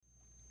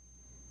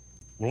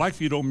We'd like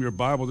for you to open your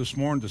Bible this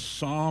morning to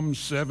Psalm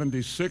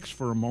 76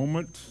 for a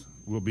moment.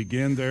 We'll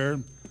begin there.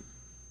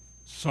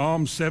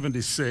 Psalm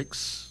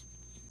 76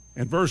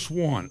 and verse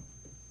 1.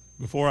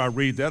 Before I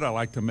read that, I'd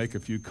like to make a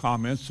few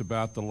comments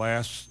about the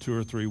last 2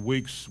 or 3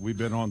 weeks. We've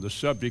been on the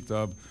subject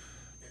of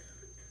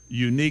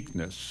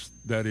uniqueness,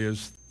 that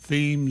is,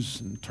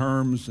 themes and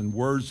terms and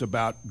words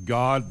about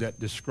God that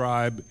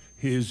describe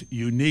his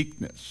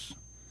uniqueness.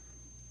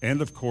 And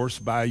of course,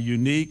 by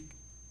unique,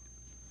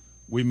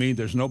 we mean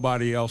there's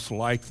nobody else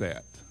like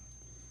that.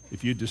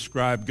 If you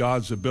describe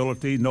God's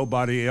ability,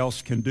 nobody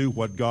else can do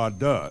what God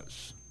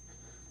does.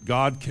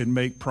 God can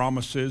make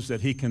promises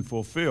that he can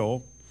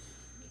fulfill.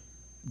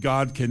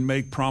 God can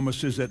make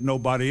promises that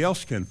nobody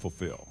else can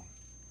fulfill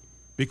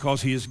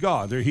because he is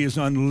God. He is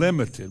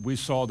unlimited. We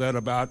saw that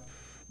about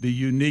the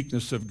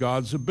uniqueness of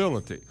God's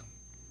ability.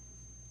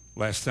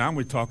 Last time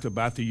we talked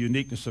about the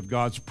uniqueness of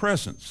God's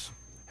presence,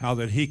 how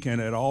that he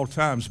can at all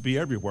times be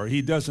everywhere.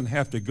 He doesn't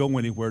have to go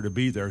anywhere to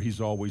be there. He's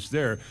always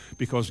there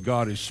because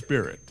God is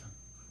spirit.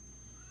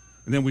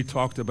 And then we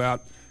talked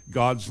about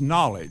God's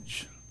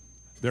knowledge.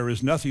 There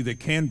is nothing that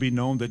can be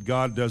known that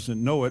God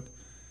doesn't know it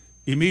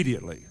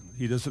immediately.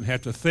 He doesn't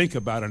have to think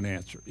about an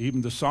answer.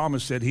 Even the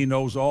psalmist said he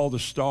knows all the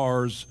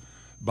stars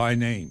by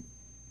name.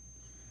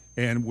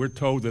 And we're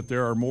told that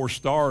there are more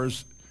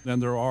stars than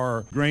there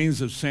are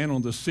grains of sand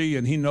on the sea,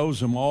 and he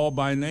knows them all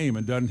by name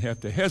and doesn't have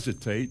to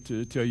hesitate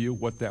to tell you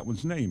what that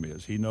one's name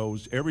is. He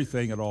knows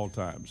everything at all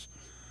times,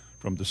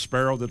 from the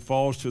sparrow that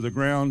falls to the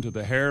ground to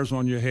the hairs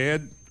on your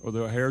head or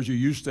the hairs you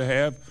used to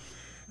have,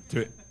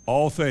 to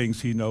all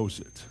things he knows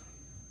it.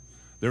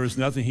 There is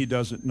nothing he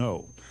doesn't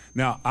know.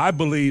 Now, I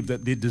believe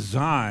that the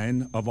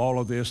design of all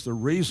of this, the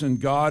reason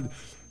God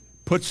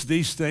puts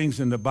these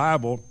things in the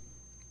Bible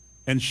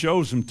and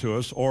shows them to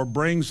us or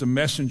brings a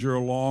messenger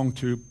along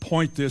to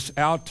point this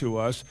out to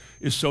us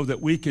is so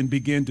that we can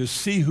begin to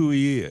see who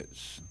he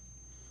is.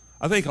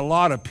 I think a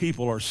lot of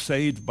people are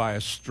saved by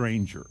a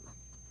stranger.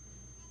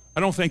 I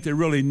don't think they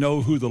really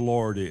know who the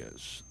Lord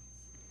is.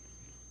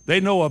 They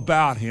know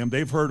about him.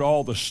 They've heard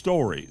all the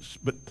stories,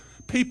 but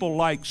people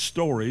like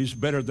stories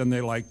better than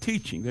they like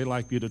teaching. They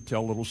like you to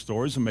tell little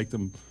stories and make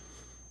them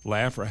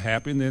laugh or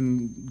happy and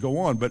then go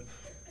on. But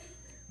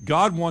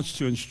God wants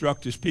to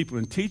instruct his people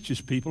and teach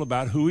his people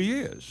about who he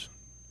is.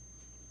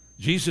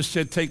 Jesus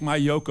said, "Take my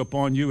yoke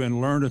upon you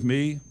and learn of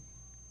me,"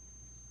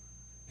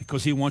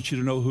 because he wants you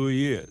to know who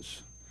he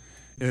is.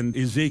 In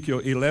Ezekiel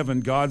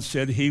 11, God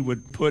said he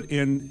would put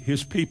in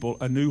his people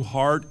a new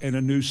heart and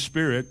a new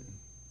spirit,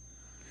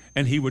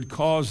 and he would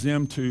cause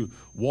them to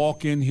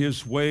walk in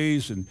his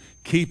ways and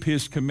keep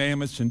his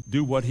commandments and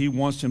do what he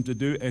wants them to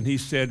do. And he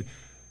said,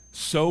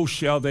 "So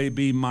shall they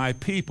be my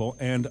people,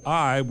 and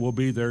I will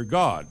be their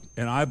God."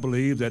 And I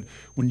believe that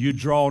when you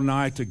draw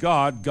nigh to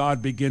God,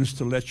 God begins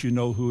to let you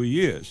know who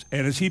he is.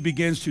 And as he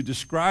begins to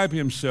describe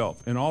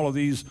himself in all of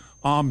these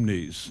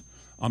omnis,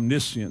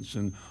 omniscience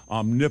and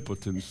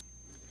omnipotence,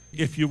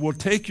 if you will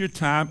take your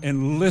time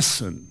and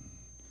listen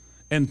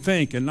and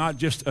think and not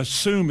just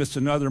assume it's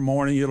another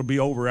morning, it'll be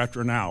over after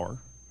an hour.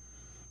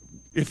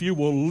 If you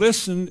will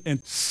listen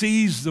and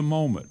seize the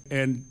moment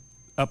and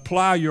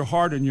apply your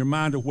heart and your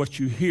mind to what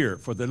you hear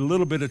for the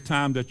little bit of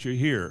time that you're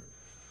here,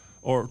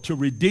 or to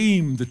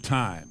redeem the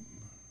time,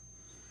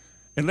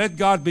 and let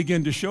God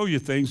begin to show you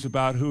things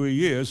about who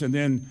he is, and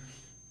then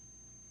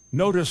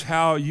notice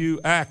how you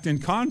act in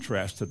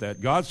contrast to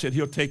that. God said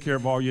he'll take care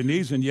of all your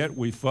needs, and yet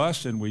we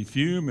fuss and we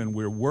fume and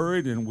we're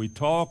worried and we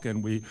talk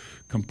and we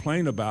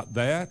complain about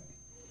that.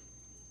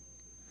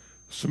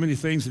 So many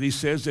things that he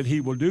says that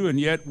he will do, and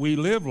yet we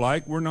live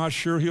like we're not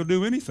sure he'll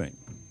do anything.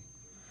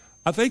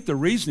 I think the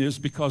reason is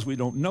because we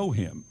don't know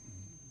him.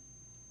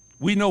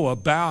 We know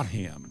about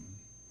him.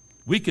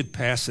 We could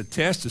pass a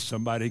test if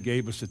somebody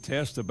gave us a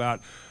test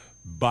about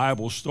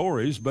Bible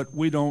stories, but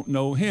we don't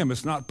know him.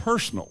 It's not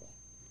personal.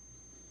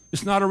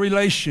 It's not a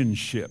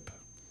relationship.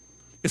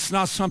 It's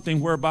not something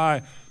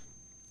whereby,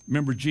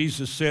 remember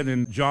Jesus said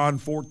in John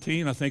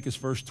 14, I think it's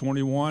verse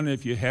 21,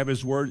 if you have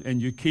his word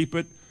and you keep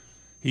it,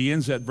 he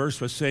ends that verse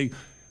by saying,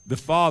 "The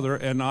Father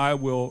and I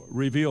will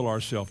reveal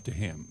ourselves to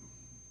him."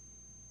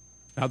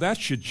 Now that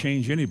should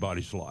change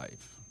anybody's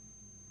life.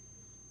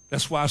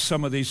 That's why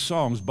some of these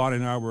songs, Bonnie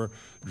and I were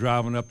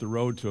driving up the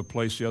road to a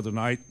place the other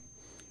night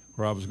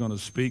where I was going to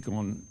speak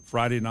on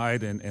Friday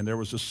night, and there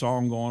was a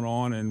song going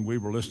on, and we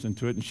were listening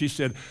to it, and she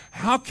said,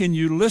 "How can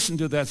you listen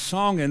to that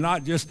song and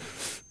not just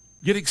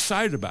get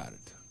excited about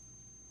it?"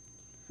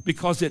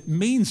 Because it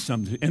means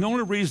something. And the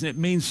only reason it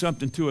means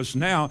something to us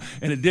now,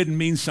 and it didn't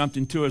mean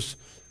something to us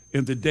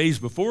in the days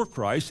before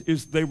Christ,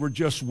 is they were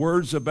just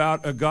words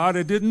about a God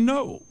I didn't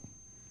know.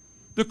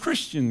 The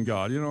Christian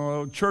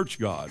God, church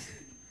God.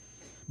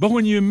 But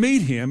when you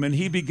meet him and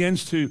he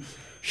begins to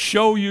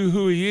show you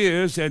who he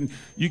is, and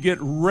you get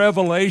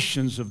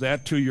revelations of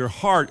that to your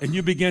heart, and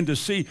you begin to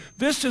see,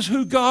 this is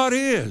who God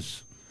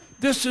is.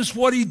 This is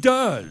what he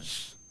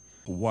does.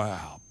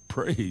 Wow,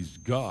 praise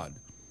God.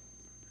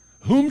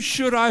 Whom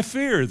should I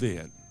fear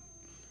then?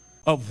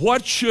 Of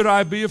what should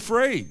I be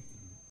afraid?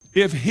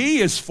 If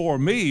he is for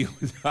me,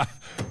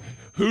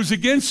 Who's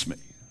against me?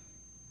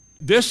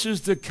 This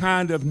is the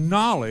kind of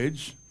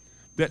knowledge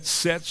that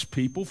sets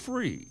people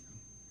free.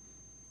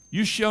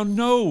 You shall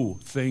know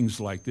things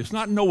like this.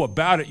 Not know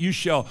about it, you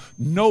shall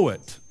know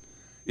it.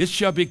 It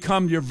shall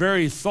become your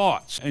very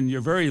thoughts and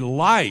your very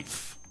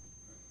life.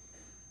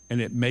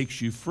 And it makes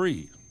you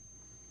free.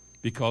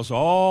 Because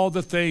all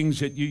the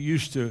things that you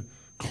used to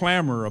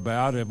clamor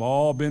about have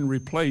all been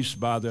replaced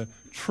by the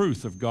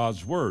truth of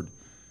God's word.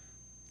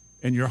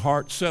 And your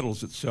heart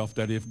settles itself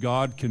that if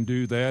God can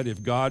do that,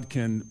 if God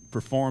can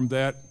perform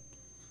that,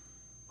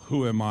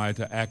 who am I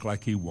to act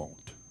like he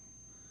won't?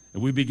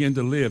 And we begin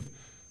to live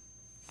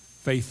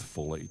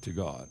faithfully to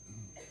God.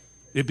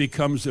 It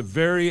becomes the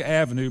very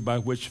avenue by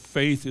which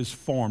faith is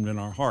formed in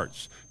our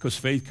hearts, because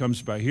faith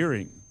comes by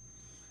hearing,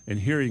 and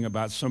hearing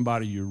about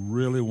somebody you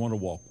really want to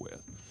walk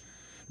with.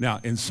 Now,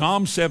 in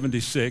Psalm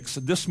 76,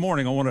 this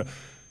morning I want to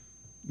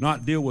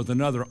not deal with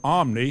another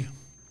omni,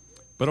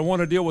 but I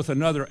want to deal with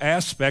another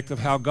aspect of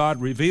how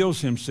God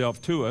reveals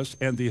himself to us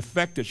and the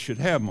effect it should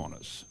have on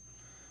us.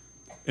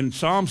 In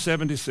Psalm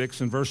 76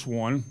 and verse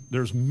 1,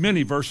 there's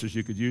many verses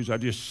you could use. I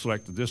just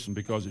selected this one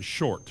because it's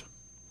short.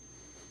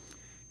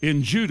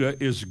 In Judah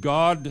is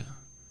God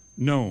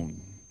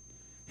known.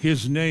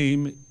 His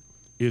name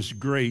is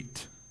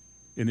great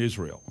in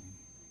Israel.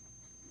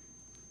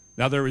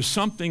 Now, there is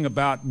something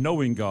about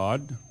knowing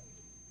God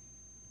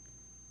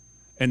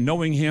and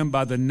knowing him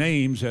by the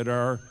names that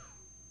are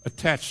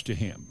attached to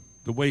him,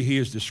 the way he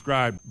is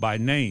described by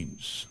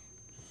names.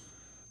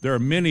 There are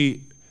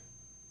many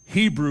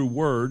Hebrew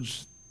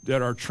words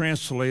that are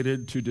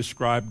translated to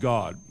describe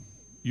God.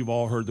 You've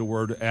all heard the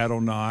word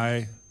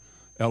Adonai,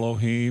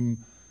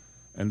 Elohim,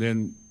 and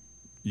then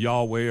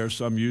Yahweh, or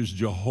some use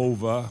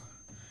Jehovah,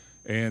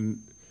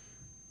 and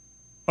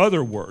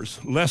other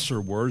words,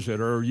 lesser words that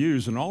are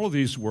used. And all of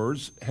these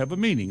words have a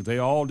meaning. They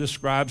all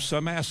describe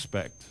some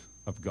aspect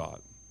of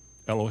God.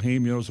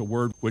 Elohim, is a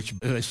word which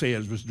they say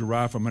it was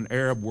derived from an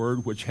Arab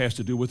word which has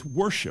to do with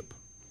worship.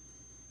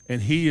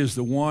 And he is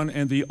the one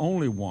and the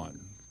only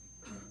one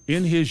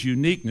in his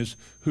uniqueness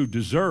who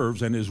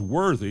deserves and is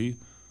worthy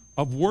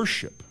of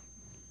worship.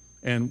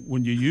 And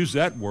when you use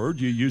that word,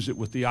 you use it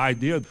with the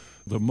idea of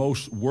the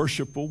most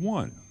worshipful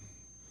one.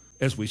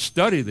 As we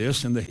study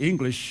this in the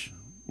English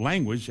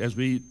language, as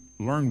we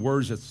learn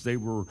words as they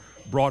were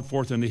brought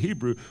forth in the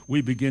Hebrew,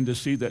 we begin to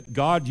see that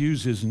God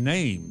uses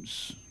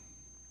names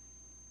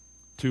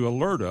to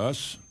alert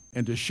us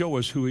and to show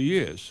us who he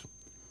is.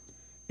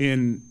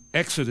 In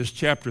Exodus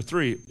chapter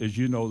 3, as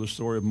you know the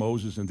story of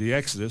Moses and the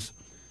Exodus,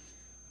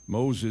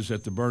 Moses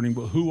at the burning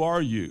bush, who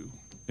are you?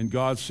 And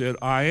God said,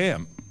 I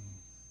am.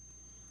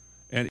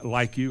 And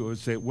like you would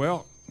say,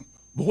 well,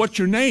 but what's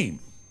your name?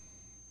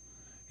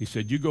 He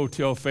said, you go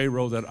tell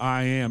Pharaoh that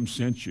I am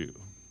sent you.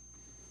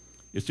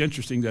 It's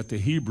interesting that the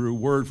Hebrew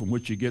word from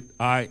which you get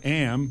I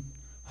am,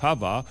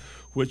 hava,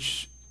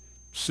 which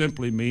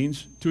simply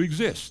means to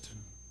exist,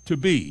 to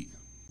be,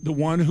 the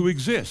one who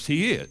exists.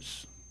 He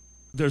is.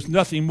 There's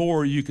nothing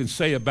more you can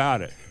say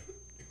about it.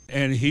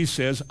 And he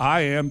says,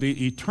 I am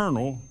the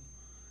eternal,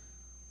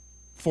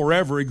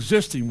 forever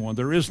existing one.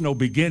 There is no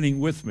beginning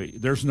with me.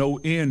 There's no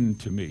end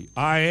to me.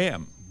 I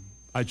am.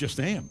 I just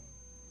am.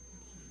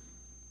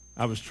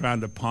 I was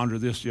trying to ponder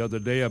this the other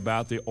day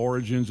about the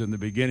origins and the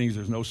beginnings.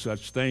 There's no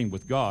such thing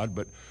with God,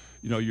 but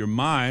your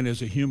mind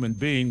as a human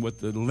being with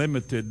the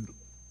limited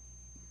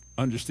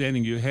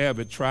understanding you have,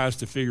 it tries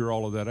to figure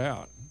all of that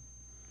out.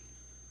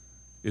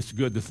 It's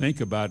good to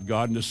think about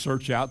God and to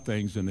search out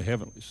things in the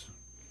heavenlies.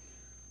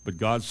 But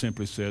God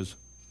simply says,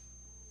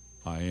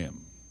 I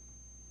am.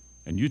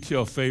 And you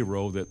tell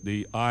Pharaoh that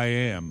the I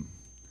am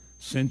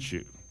sent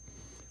you.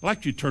 I'd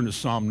like you to turn to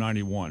Psalm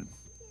 91.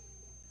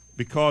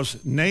 Because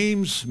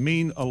names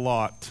mean a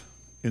lot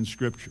in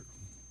Scripture.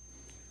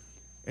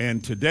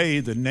 And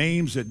today, the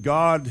names that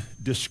God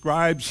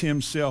describes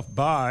himself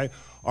by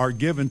are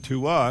given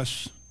to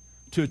us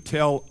to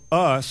tell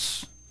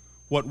us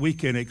what we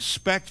can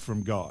expect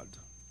from God.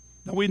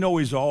 Now, we know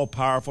he's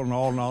all-powerful and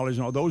all-knowledge,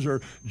 and all those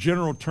are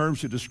general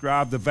terms to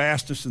describe the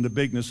vastness and the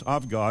bigness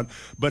of God,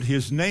 but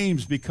his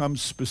names become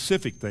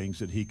specific things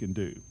that he can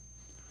do.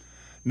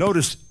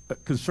 Notice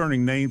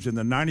concerning names in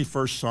the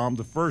 91st Psalm,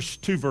 the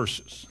first two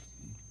verses.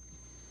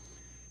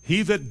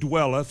 He that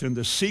dwelleth in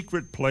the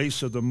secret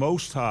place of the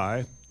Most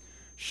High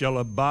shall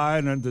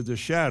abide under the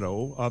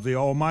shadow of the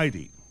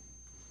Almighty.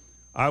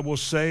 I will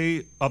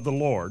say of the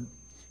Lord,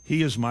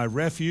 he is my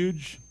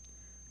refuge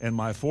and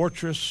my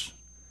fortress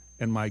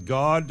and my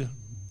God,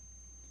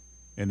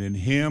 and in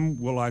him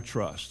will I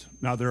trust.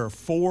 Now there are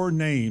four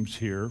names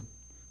here,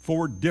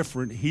 four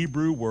different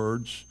Hebrew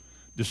words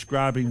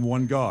describing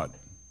one God.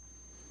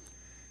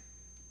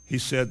 He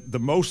said, the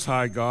Most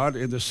High God,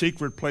 in the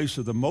secret place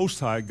of the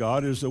Most High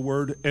God is the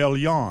word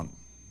Elyon.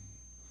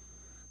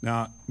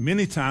 Now,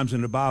 many times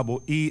in the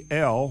Bible,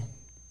 El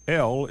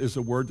is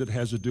a word that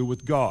has to do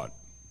with God.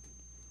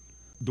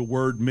 The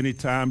word many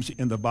times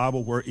in the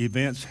Bible where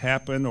events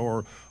happen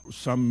or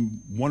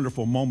some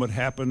wonderful moment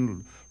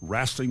happen,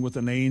 wrestling with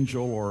an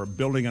angel or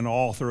building an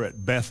altar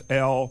at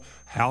Bethel,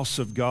 house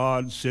of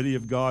God, city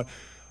of God.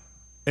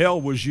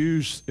 El was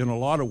used in a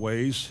lot of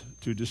ways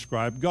to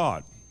describe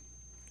God.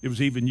 It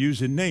was even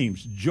used in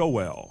names,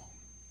 Joel.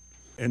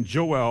 And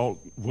Joel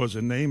was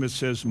a name that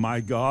says,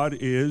 my God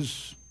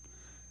is,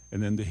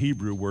 and then the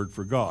Hebrew word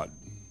for God.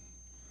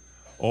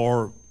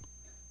 Or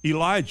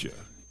Elijah,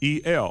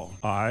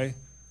 E-L-I,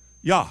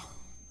 Yah.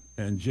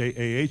 And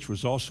J-A-H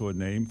was also a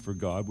name for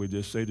God.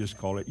 They just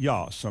call it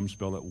Yah. Some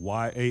spell it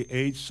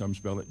Y-A-H, some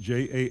spell it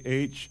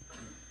J-A-H.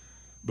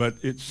 But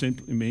it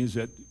simply means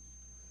that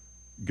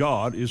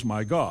God is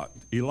my God,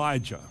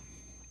 Elijah.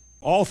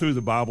 All through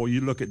the Bible,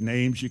 you look at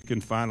names, you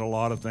can find a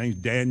lot of things.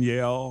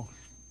 Daniel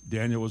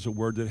is a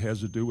word that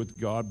has to do with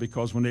God,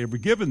 because when they were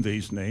given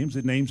these names,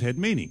 the names had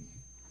meaning.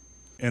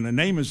 And a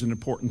name is an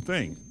important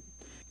thing.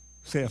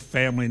 Say a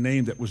family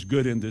name that was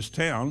good in this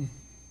town,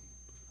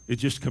 it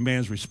just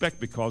commands respect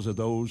because of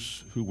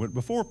those who went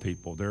before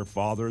people, their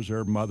fathers,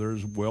 their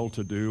mothers,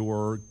 well-to-do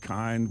or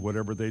kind,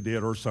 whatever they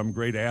did, or some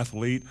great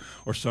athlete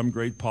or some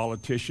great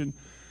politician.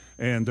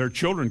 And their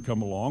children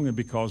come along, and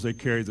because they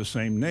carry the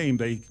same name,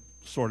 they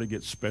sort of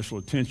get special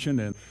attention.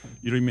 And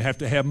you don't even have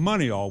to have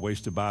money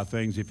always to buy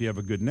things if you have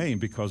a good name,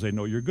 because they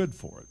know you're good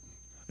for it.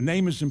 A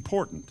name is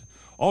important.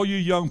 All you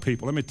young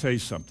people, let me tell you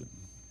something.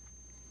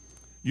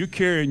 You're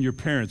carrying your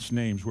parents'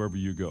 names wherever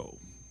you go.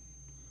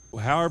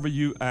 However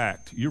you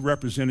act, you're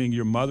representing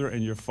your mother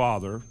and your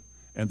father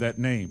and that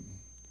name.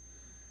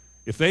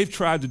 If they've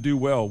tried to do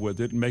well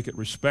with it and make it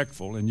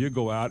respectful, and you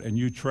go out and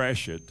you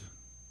trash it,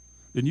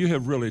 then you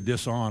have really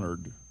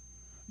dishonored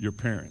your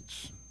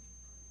parents.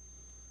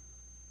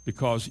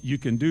 Because you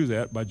can do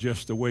that by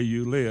just the way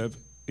you live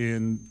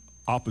in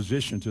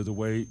opposition to the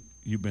way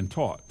you've been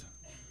taught.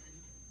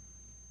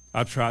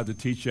 I've tried to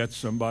teach that to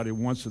somebody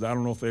once, and I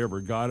don't know if they ever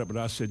got it, but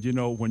I said,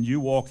 when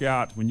you walk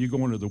out, when you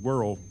go into the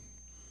world,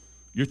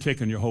 you're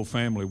taking your whole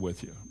family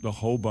with you, the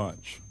whole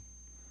bunch.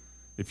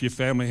 If your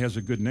family has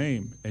a good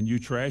name and you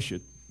trash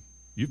it,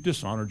 you've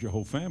dishonored your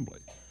whole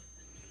family.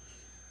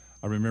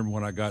 I remember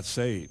when I got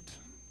saved.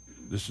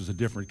 This is a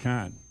different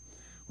kind.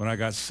 When I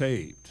got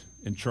saved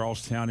in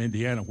Charlestown,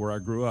 Indiana, where I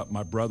grew up,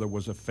 my brother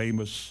was a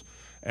famous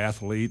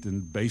athlete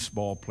and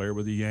baseball player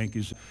with the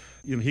Yankees.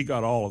 He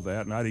got all of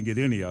that, and I didn't get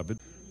any of it.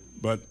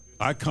 But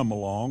I come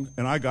along,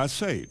 and I got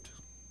saved.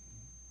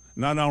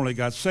 Not only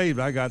got saved,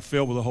 I got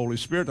filled with the Holy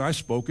Spirit, and I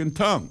spoke in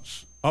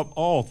tongues of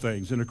all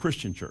things in a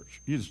Christian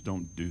church. You just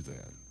don't do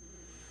that.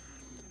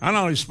 I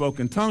not only spoke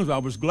in tongues, I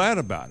was glad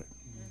about it.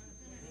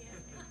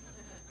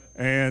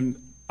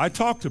 And I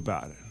talked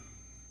about it.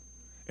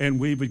 And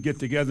we would get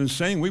together and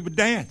sing. We would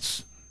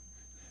dance,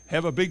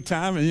 have a big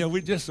time, and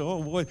we just,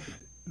 oh boy,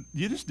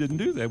 you just didn't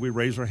do that. We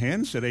raised our hand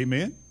and said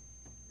amen.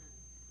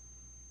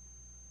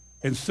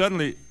 And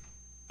suddenly,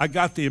 I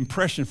got the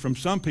impression from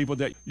some people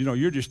that,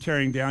 you're just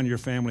tearing down your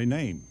family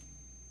name.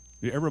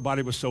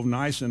 Everybody was so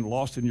nice and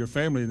lost in your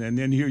family, and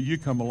then here you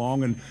come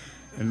along, and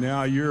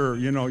now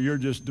you're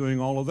just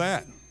doing all of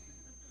that.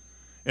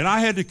 And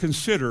I had to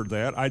consider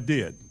that. I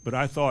did. But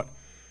I thought,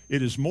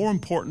 it is more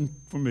important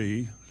for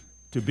me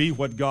to be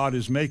what God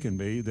is making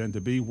me than to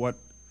be what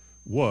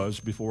was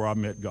before I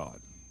met God.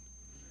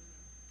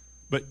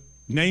 But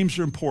names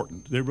are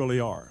important. They really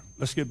are.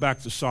 Let's get back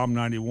to Psalm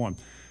 91.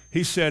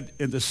 He said,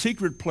 in the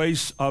secret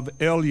place of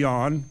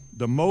Elyon,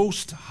 the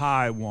Most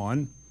High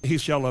One, he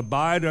shall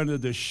abide under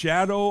the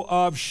shadow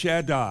of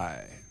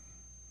Shaddai.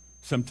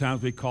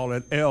 Sometimes we call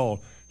it El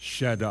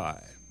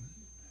Shaddai.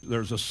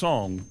 There's a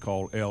song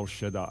called El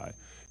Shaddai.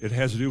 It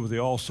has to do with the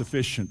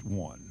all-sufficient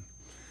one.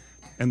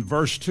 And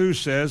verse 2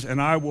 says,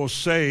 and I will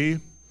say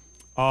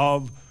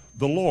of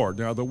the Lord.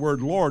 Now, the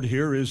word Lord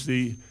here is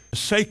the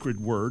sacred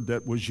word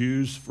that was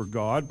used for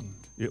God.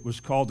 It was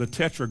called the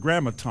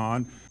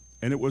Tetragrammaton,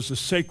 and it was a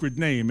sacred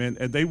name. And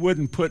they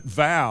wouldn't put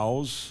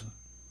vowels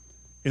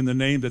in the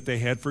name that they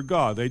had for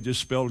God. They just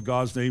spelled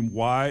God's name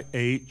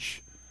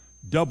Y-H-W-H.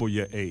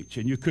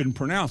 And you couldn't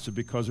pronounce it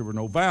because there were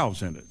no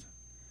vowels in it.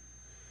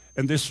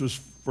 And this was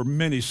for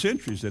many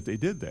centuries that they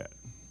did that.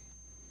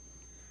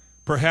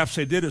 Perhaps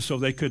they did it so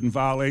they couldn't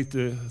violate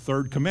the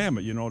third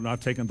commandment,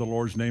 not taking the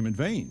Lord's name in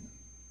vain.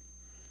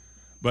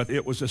 But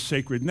it was a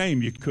sacred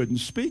name. You couldn't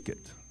speak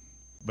it.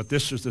 But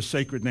this is the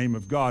sacred name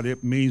of God.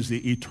 It means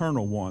the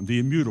eternal one, the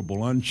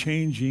immutable,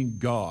 unchanging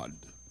God.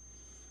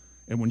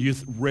 And when you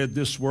read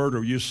this word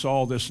or you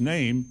saw this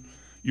name,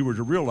 you were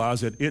to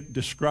realize that it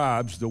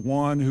describes the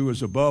one who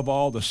is above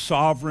all, the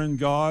sovereign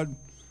God,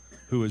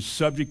 who is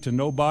subject to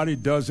nobody,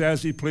 does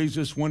as he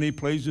pleases, when he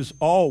pleases,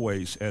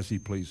 always as he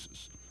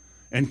pleases,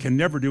 and can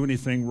never do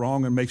anything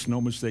wrong and makes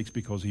no mistakes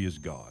because he is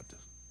God.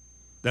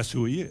 That's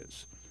who he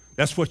is.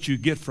 That's what you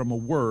get from a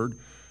word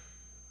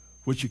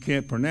which you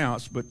can't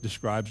pronounce but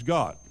describes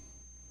God.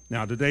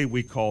 Now, today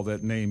we call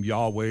that name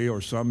Yahweh, or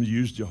some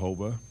use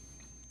Jehovah.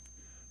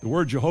 The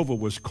word Jehovah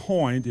was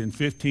coined in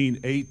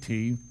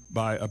 1518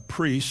 by a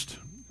priest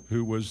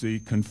who was the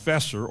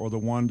confessor, or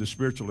the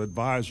spiritual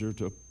advisor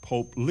to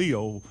Pope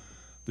Leo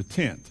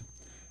X,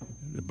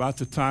 about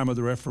the time of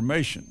the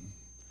Reformation.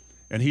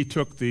 And he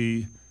took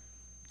the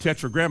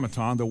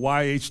Tetragrammaton, the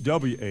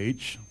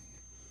YHWH,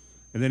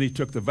 and then he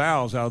took the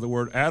vowels out of the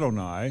word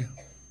Adonai,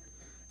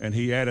 And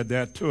he added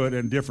that to it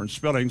in different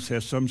spellings.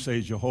 Some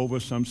say Jehovah,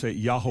 some say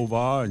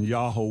Yahovah and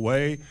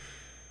Yahweh.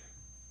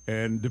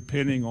 And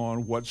depending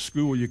on what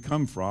school you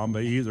come from,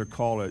 they either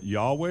call it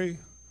Yahweh,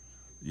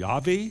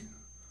 Yahweh,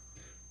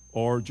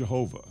 or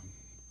Jehovah.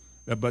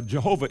 But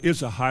Jehovah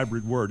is a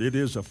hybrid word. It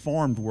is a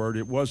formed word.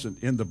 It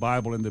wasn't in the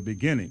Bible in the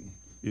beginning.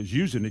 It was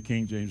used in the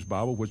King James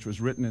Bible, which was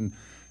written in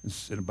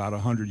about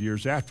 100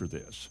 years after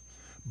this.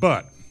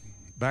 But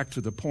back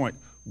to the point,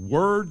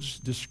 words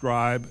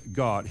describe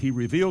God. He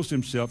reveals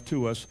himself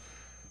to us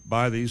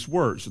by these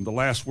words. And the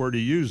last word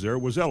he used there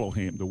was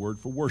Elohim, the word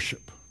for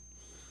worship.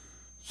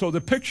 So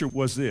the picture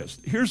was this.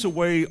 Here's the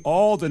way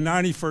all the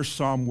 91st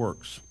Psalm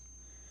works.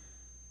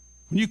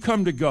 When you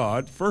come to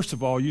God, first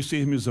of all, you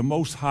see him as the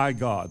Most High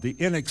God, the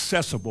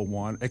inaccessible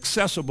one,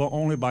 accessible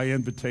only by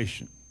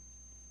invitation.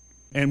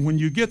 And when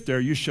you get there,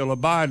 you shall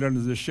abide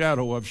under the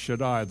shadow of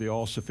Shaddai, the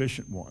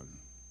all-sufficient one.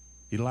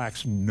 He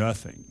lacks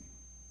nothing.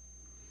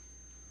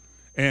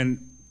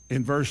 And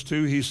in verse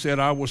 2, he said,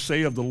 I will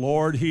say of the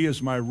Lord, he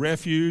is my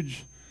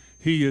refuge,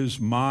 he is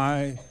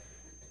my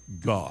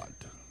God.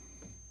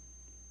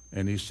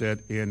 And he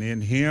said, and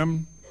in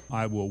him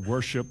I will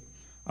worship,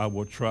 I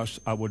will trust,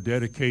 I will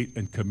dedicate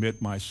and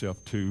commit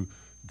myself to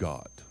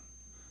God.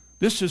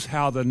 This is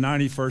how the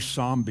 91st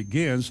Psalm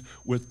begins,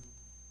 with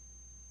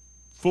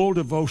full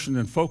devotion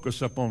and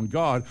focus upon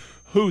God,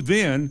 who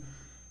then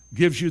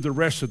gives you the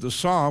rest of the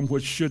psalm,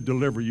 which should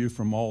deliver you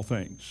from all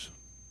things.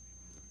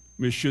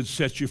 It should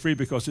set you free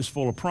because it's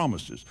full of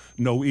promises.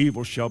 No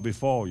evil shall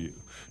befall you.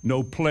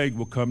 No plague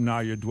will come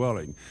nigh your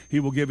dwelling. He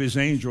will give his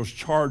angels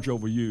charge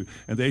over you,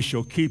 and they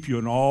shall keep you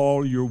in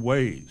all your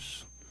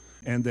ways.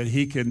 And that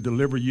he can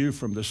deliver you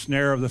from the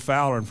snare of the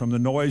fowler and from the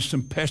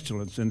noisome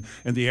pestilence and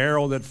the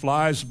arrow that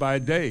flies by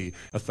day.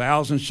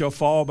 1,000 shall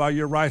fall by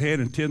your right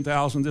hand and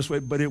 10,000 this way,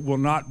 but it will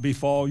not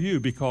befall you,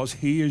 because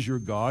he is your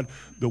God,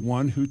 the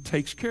one who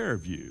takes care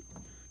of you.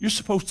 You're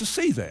supposed to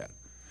see that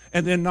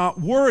and then not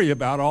worry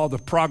about all the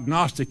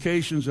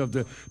prognostications of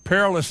the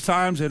perilous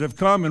times that have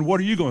come. And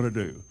what are you going to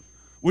do?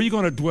 Well, you're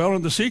going to dwell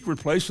in the secret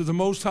place of the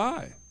Most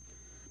High,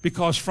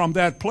 because from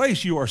that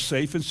place you are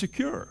safe and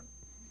secure.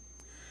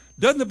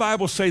 Doesn't the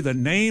Bible say the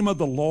name of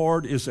the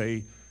Lord is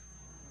a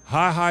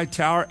high, high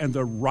tower, and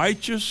the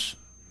righteous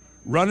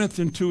runneth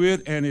into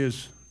it and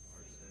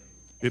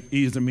it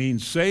either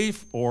means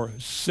safe or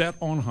set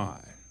on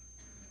high?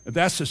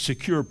 That's a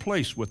secure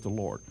place with the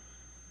Lord.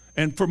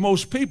 And for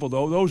most people,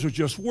 though, those are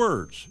just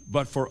words.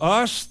 But for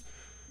us,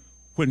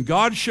 when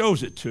God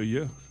shows it to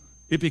you,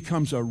 it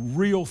becomes a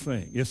real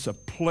thing. It's a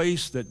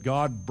place that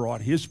God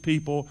brought his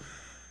people.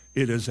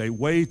 It is a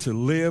way to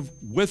live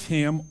with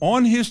him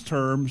on his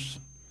terms,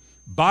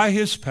 by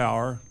his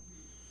power,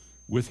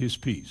 with his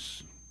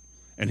peace.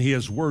 And he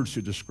has words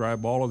to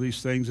describe all of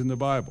these things in the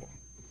Bible.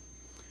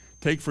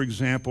 Take, for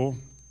example,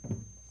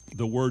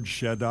 the word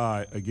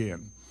Shaddai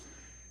again.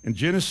 In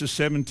Genesis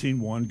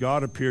 17:1,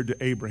 God appeared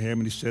to Abraham,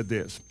 and he said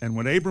this, and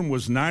when Abram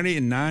was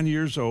 99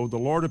 years old, the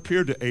Lord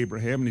appeared to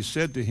Abraham, and he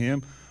said to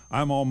him,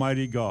 I'm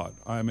Almighty God,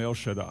 I am El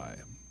Shaddai.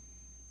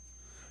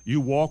 You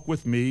walk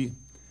with me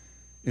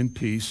in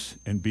peace,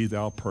 and be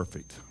thou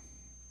perfect.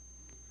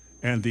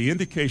 And the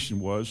indication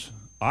was,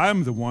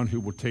 I'm the one who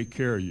will take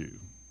care of you.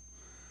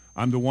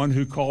 I'm the one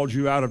who called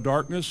you out of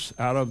darkness,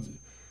 out of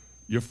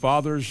your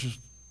father's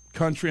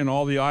country and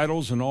all the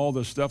idols and all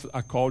the stuff. I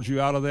called you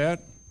out of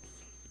that.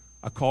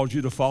 I called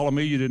you to follow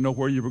me. You didn't know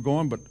where you were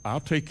going, but I'll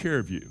take care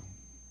of you.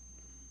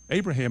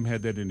 Abraham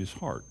had that in his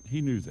heart.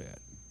 He knew that.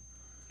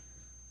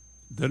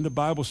 Doesn't the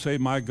Bible say,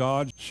 my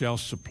God shall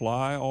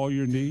supply all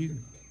your need?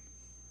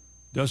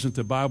 Doesn't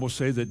the Bible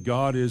say that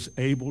God is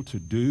able to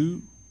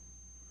do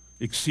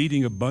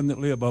exceeding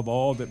abundantly above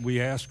all that we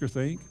ask or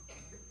think?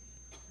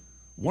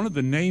 One of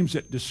the names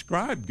that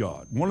describe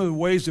God, one of the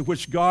ways in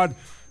which God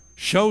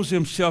shows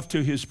himself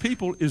to his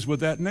people is with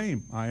that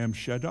name, I am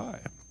Shaddai.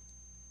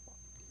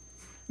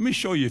 Let me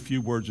show you a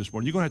few words this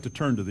morning. You're going to have to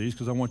turn to these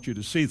because I want you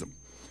to see them.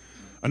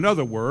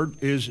 Another word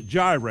is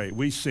Jireh.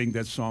 We sing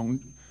that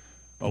song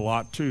a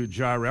lot too,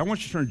 Jireh. I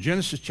want you to turn to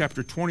Genesis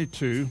chapter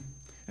 22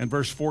 and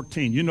verse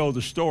 14. You know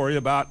the story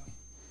about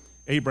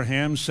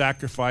Abraham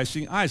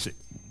sacrificing Isaac.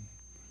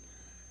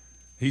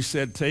 He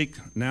said, take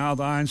now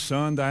thine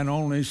son, thine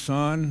only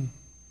son,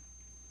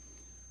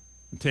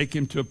 and take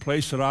him to a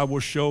place that I will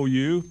show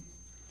you,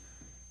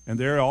 and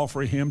there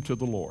offer him to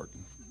the Lord.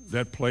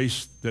 That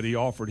place that he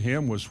offered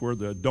him was where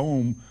the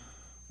dome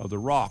of the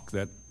rock,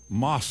 that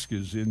mosque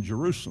is in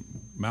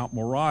Jerusalem, Mount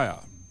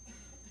Moriah.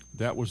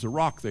 That was the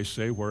rock, they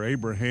say, where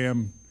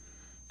Abraham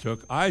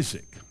took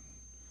Isaac.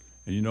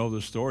 And you know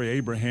the story.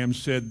 Abraham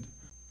said,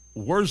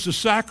 where's the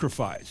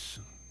sacrifice?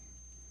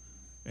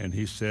 And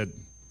he said,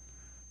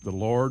 the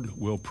Lord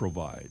will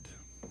provide.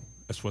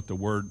 That's what the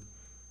word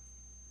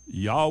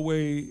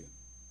Yahweh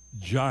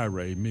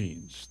Jireh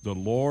means. The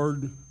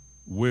Lord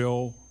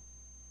will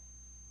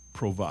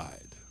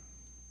provide.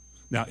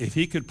 Now, if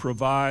he could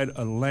provide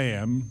a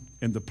lamb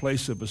in the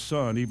place of a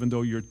son, even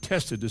though you're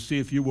tested to see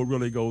if you will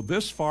really go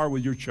this far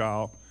with your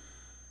child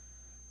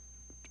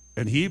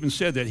And he even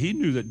said that he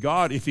knew that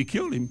God, if he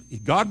killed him,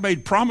 God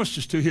made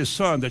promises to his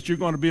son that you're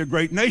going to be a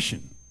great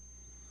nation.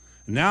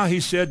 And now he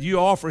said, you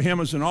offer him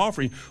as an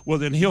offering. Well,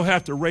 then he'll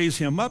have to raise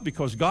him up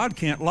because God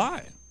can't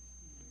lie.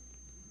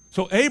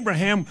 So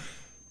Abraham,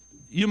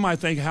 you might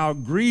think how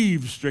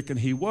grief-stricken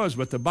he was,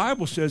 but the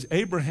Bible says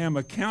Abraham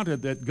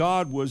accounted that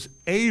God was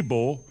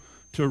able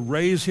to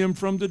raise him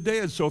from the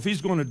dead. So if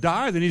he's going to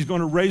die, then he's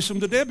going to raise him from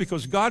the dead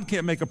because God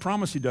can't make a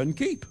promise he doesn't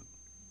keep.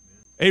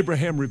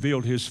 Abraham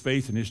revealed his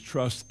faith and his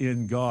trust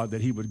in God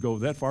that he would go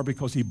that far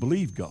because he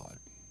believed God.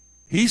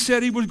 He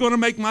said he was going to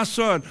make my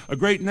son a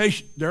great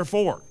nation.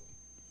 Therefore,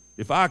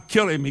 if I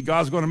kill him,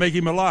 God's going to make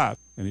him alive.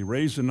 And he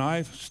raised the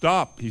knife.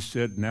 Stop. He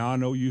said, now I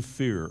know you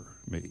fear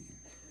me.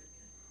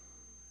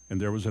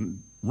 And there was a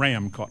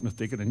ram caught in the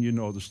thicket, and you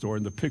know the story,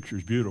 and the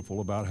picture's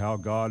beautiful about how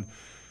God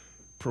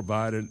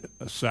provided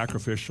a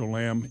sacrificial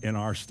lamb in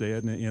our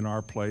stead and in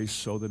our place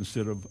so that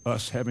instead of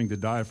us having to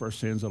die for our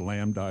sins, a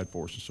lamb died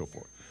for us and so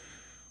forth.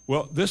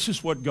 Well, this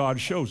is what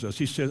God shows us.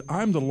 He says,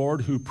 I'm the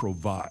Lord who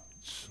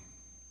provides.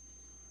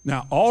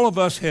 Now, all of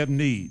us have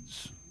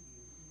needs.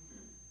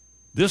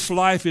 This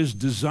life is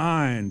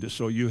designed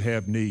so you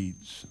have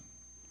needs.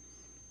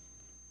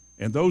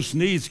 And those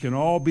needs can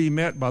all be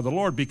met by the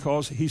Lord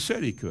because he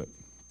said he could.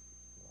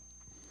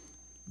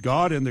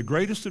 God, in the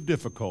greatest of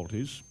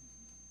difficulties,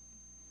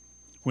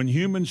 when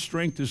human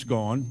strength is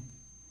gone,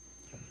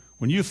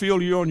 when you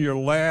feel you're on your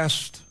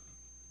last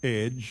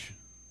edge,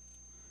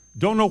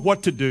 don't know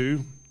what to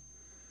do,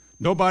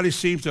 nobody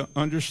seems to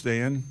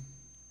understand,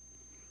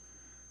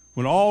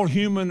 when all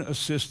human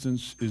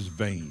assistance is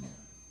vain,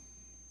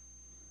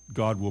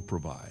 God will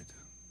provide.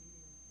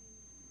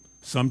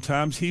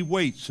 Sometimes he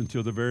waits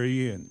until the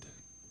very end.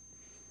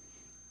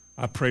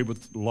 I prayed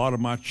with a lot of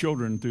my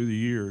children through the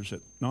years at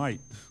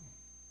night,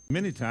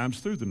 many times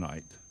through the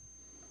night,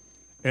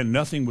 and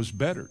nothing was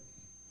better.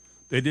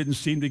 They didn't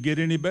seem to get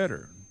any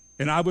better.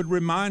 And I would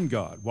remind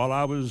God while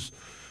I was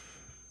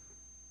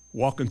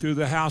walking through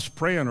the house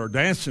praying or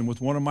dancing with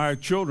one of my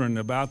children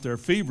about their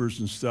fevers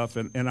and stuff,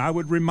 and I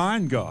would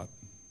remind God,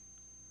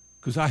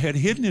 because I had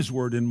hidden his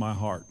word in my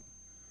heart.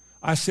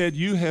 I said,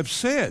 you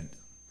said.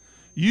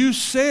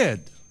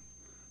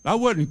 I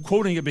wasn't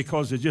quoting it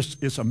because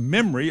it's a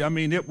memory. I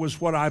mean, it was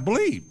what I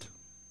believed.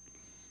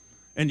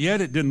 And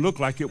yet it didn't look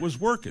like it was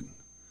working.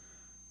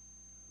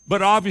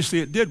 But obviously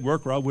it did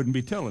work, or I wouldn't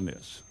be telling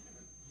this.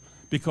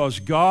 Because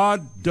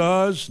God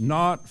does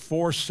not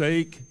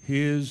forsake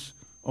his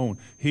own.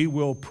 He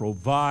will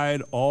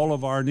provide all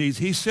of our needs.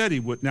 He said he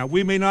would. Now,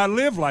 we may not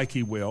live like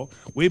he will.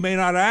 We may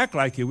not act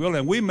like he will.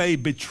 And we may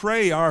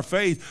betray our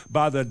faith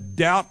by the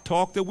doubt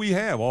talk that we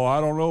have. Oh,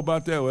 I don't know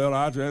about that.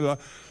 Well,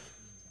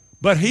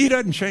 but he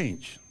doesn't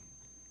change.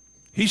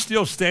 He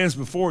still stands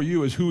before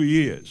you as who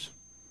he is.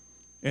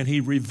 And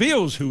he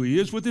reveals who he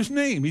is with his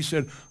name. He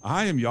said,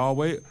 I am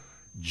Yahweh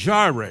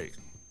Jireh.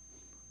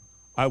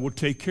 I will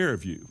take care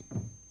of you.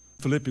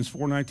 Philippians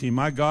 4:19,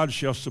 my God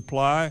shall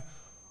supply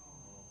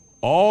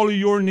all of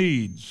your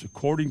needs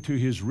according to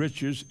his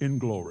riches in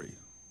glory.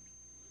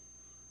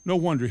 No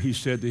wonder he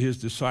said to his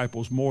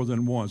disciples more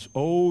than once,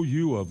 oh,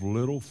 you of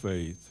little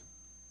faith.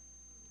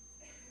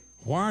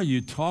 Why are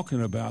you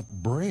talking about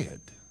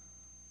bread?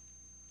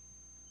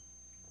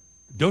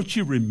 Don't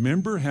you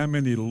remember how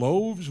many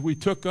loaves we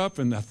took up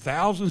and the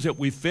thousands that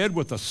we fed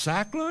with a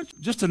sack lunch?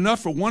 Just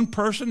enough for one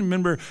person.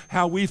 Remember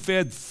how we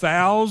fed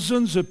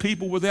thousands of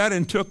people with that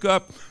and took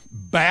up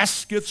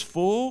baskets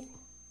full?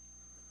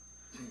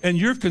 And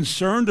you're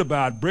concerned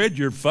about bread.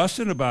 You're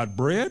fussing about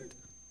bread?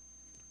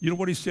 You know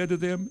what he said to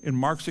them in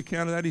Mark's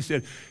account of that? He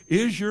said,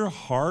 is your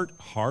heart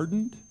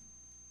hardened?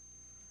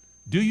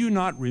 Do you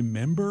not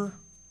remember?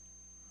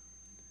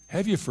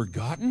 Have you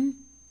forgotten?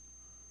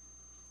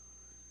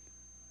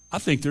 I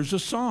think there's a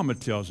psalm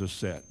that tells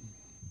us that,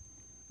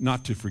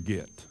 not to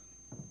forget.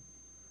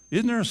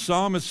 Isn't there a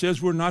psalm that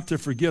says we're not to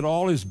forget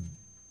all his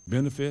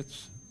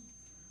benefits?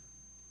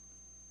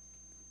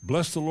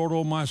 Bless the Lord,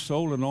 O my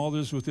soul, and all that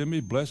is within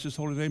me. Bless his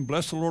holy name.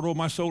 Bless the Lord, O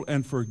my soul,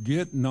 and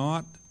forget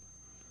not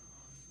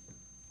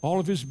all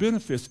of his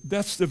benefits.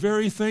 That's the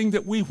very thing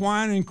that we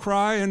whine and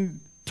cry and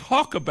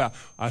talk about.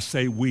 I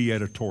say we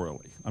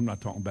editorially. I'm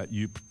not talking about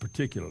you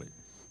particularly.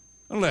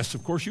 Unless,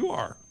 of course, you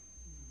are.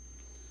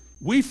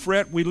 We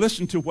fret, we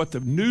listen to what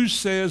the news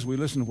says, we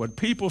listen to what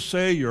people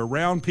say, you're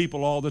around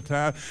people all the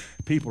time.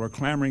 People are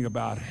clamoring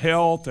about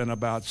health and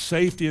about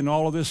safety and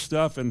all of this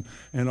stuff and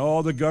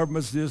all the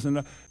government's this and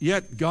that.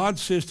 Yet God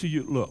says to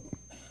you, look,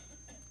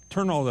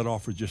 turn all that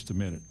off for just a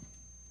minute.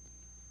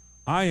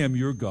 I am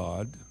your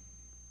God.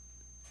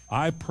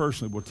 I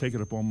personally will take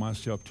it upon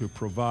myself to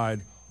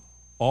provide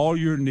all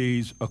your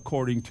needs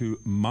according to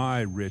my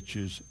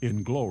riches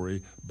in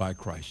glory by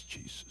Christ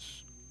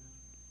Jesus.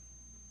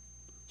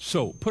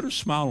 So put a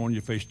smile on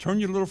your face. Turn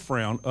your little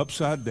frown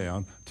upside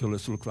down till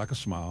it looks like a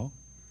smile.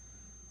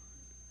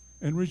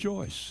 And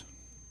rejoice.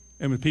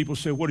 And when people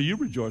say, what are you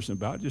rejoicing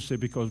about? Just say,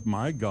 because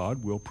my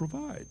God will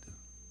provide.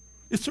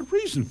 It's a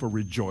reason for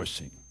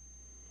rejoicing.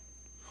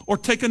 Or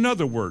take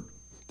another word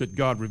that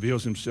God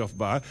reveals himself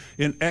by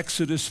in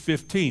Exodus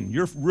 15.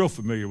 You're real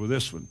familiar with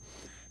this one.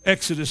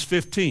 Exodus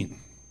 15.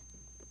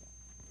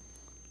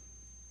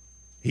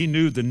 He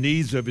knew the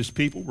needs of his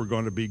people were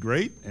going to be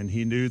great, and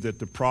he knew that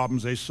the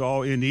problems they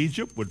saw in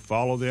Egypt would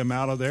follow them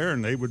out of there,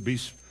 and they would be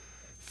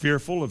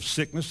fearful of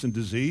sickness and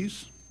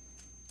disease.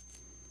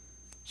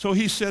 So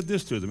he said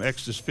this to them,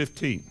 Exodus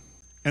 15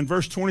 and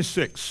verse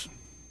 26.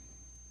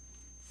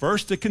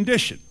 First, the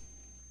condition.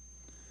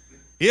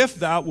 If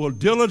thou wilt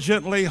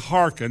diligently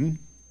hearken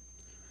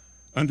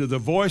unto the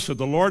voice of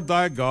the Lord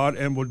thy God,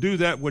 and will do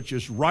that which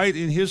is right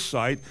in his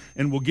sight,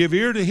 and will give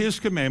ear to his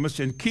commandments,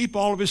 and keep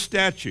all of his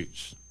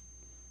statutes.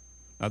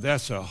 Now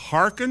that's a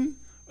hearken,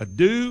 a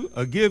do,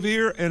 a give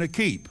ear, and a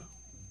keep.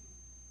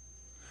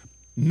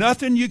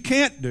 Nothing you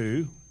can't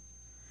do,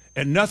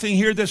 and nothing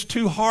here that's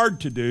too hard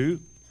to do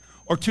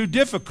or too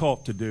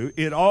difficult to do.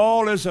 It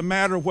all is a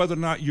matter of whether or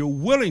not you're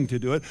willing to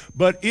do it.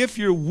 But if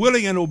you're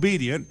willing and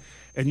obedient,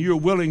 and you're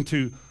willing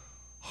to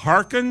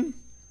hearken,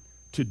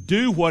 to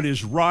do what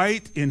is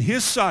right in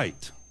his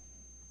sight,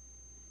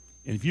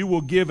 and if you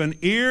will give an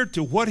ear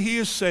to what he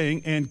is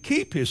saying and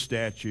keep his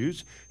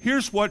statutes,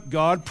 here's what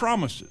God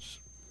promises.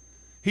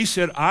 He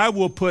said, I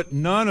will put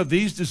none of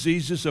these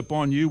diseases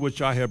upon you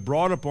which I have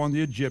brought upon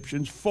the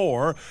Egyptians,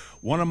 for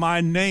one of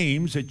my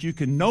names that you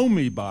can know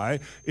me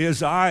by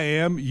is I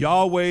am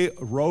Yahweh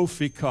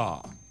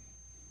Rophi,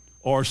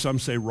 or some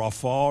say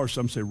Rapha, or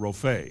some say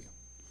Rophe.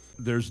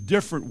 There's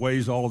different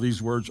ways all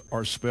these words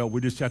are spelled. We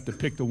just have to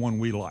pick the one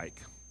we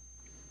like.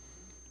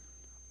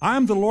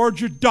 I'm the Lord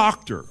your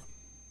doctor.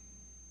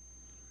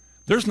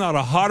 There's not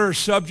a hotter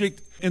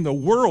subject in the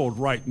world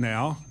right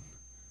now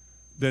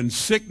than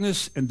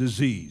sickness and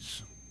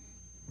disease.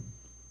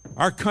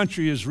 Our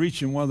country is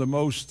reaching one of the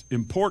most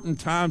important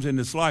times in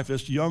its life,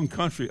 this young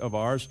country of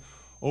ours,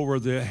 over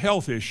the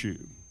health issue,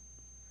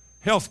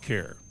 health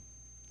care.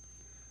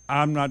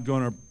 I'm not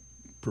going to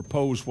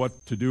propose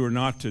what to do or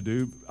not to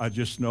do. I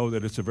just know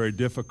that it's a very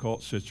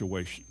difficult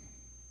situation.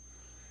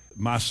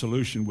 My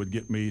solution would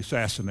get me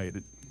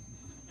assassinated.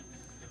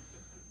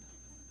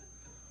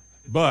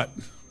 But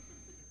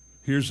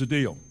here's the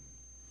deal.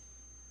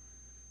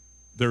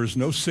 There is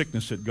no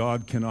sickness that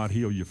God cannot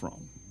heal you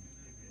from.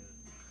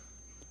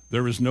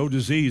 There is no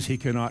disease he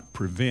cannot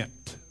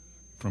prevent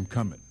from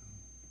coming.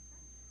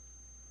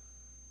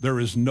 There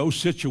is no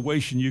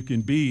situation you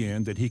can be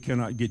in that he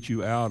cannot get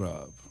you out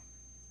of.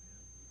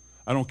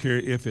 I don't care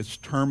if it's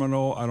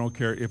terminal, I don't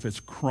care if it's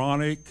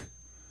chronic,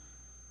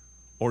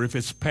 or if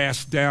it's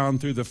passed down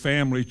through the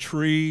family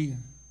tree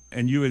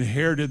and you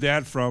inherited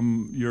that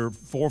from your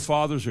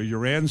forefathers or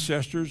your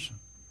ancestors.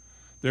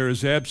 There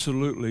is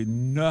absolutely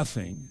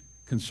nothing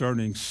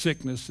concerning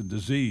sickness and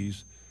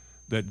disease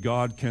that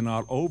God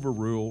cannot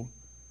overrule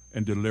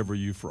and deliver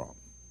you from.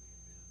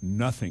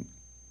 Nothing.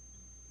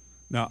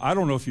 Now, I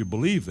don't know if you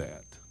believe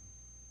that.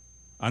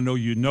 I know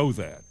you know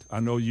that. I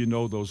know you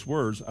know those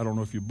words. I don't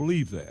know if you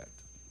believe that.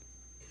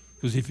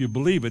 Because if you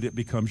believe it, it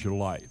becomes your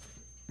life.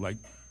 Like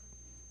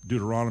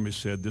Deuteronomy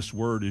said, this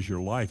word is your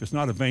life. It's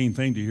not a vain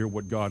thing to hear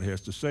what God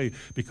has to say,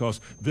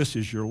 because this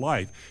is your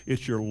life.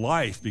 It's your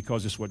life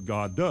because it's what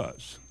God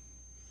does.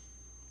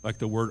 Like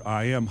the word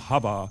I am,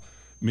 haba,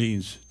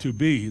 means to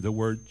be. The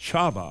word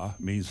chava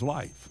means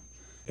life.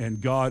 And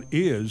God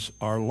is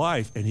our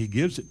life, and he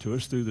gives it to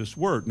us through this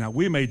word. Now,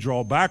 we may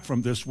draw back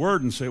from this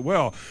word and say,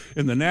 well,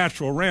 in the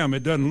natural realm,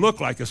 it doesn't look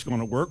like it's going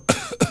to work.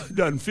 It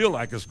doesn't feel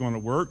like it's going to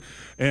work.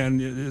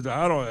 And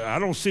I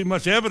don't see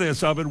much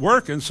evidence of it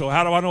working, so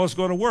how do I know it's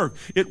going to work?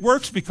 It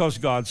works because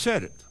God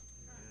said it.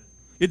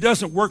 It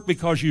doesn't work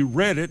because you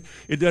read it.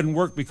 It doesn't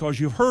work because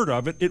you've heard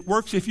of it. It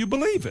works if you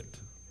believe it.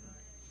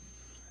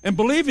 And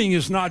believing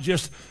is not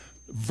just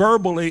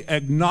verbally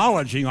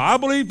acknowledging, I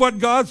believe what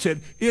God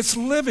said. It's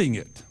living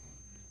it.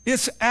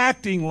 It's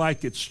acting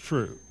like it's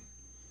true.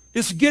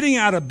 It's getting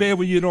out of bed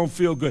when you don't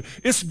feel good.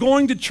 It's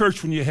going to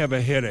church when you have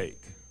a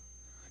headache.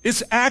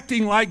 It's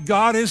acting like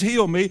God has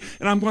healed me,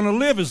 and I'm going to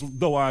live as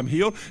though I'm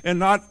healed and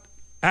not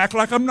act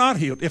like I'm not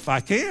healed, if I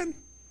can.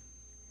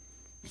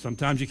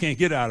 Sometimes you can't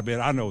get out of bed.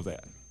 I know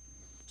that.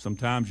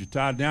 Sometimes you're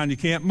tied down, you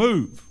can't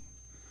move.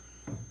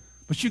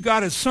 But you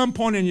got, at some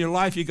point in your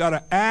life, you got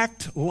to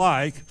act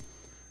like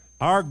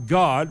our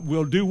God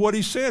will do what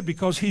he said,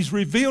 because he's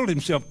revealed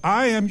himself.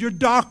 I am your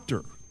doctor.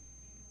 Amen.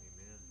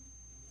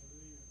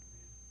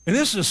 And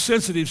this is a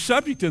sensitive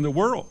subject in the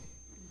world.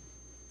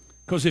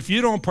 Because if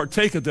you don't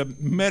partake of the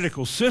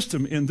medical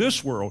system in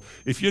this world,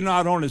 if you're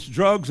not on its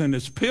drugs and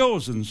its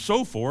pills and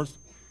so forth,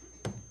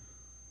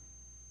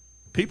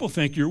 people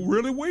think you're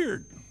really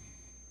weird.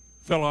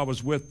 A fellow I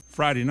was with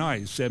Friday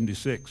night,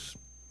 76,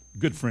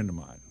 good friend of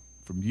mine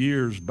from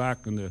years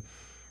back in the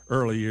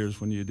early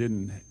years when you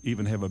didn't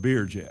even have a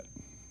beard yet,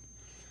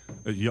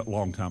 a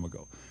long time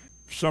ago.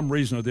 For some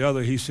reason or the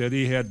other, he said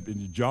he had a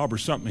job or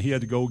something. He had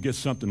to go get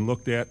something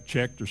looked at,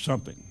 checked or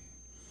something.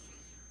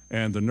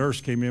 And the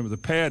nurse came in with a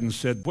pad and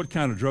said, what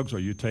kind of drugs are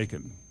you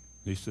taking?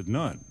 He said,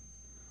 none.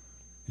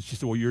 And she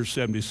said, well, you're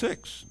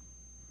 76.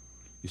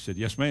 He said,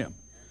 yes, ma'am.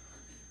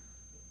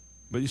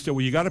 But he said,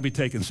 well, you got to be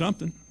taking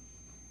something.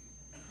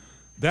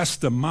 That's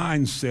the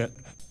mindset.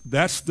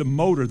 That's the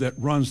motor that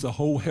runs the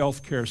whole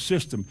healthcare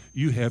system.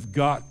 You have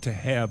got to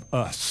have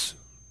us.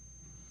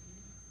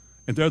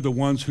 And they're the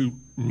ones who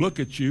look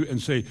at you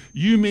and say,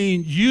 you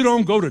mean you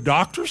don't go to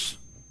doctors?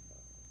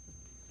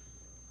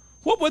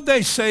 What would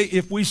they say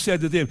if we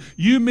said to them,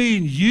 you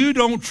mean you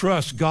don't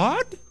trust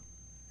God?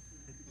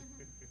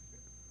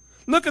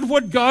 Look at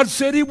what God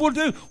said he will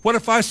do. What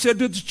if I said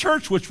to the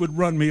church, which would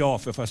run me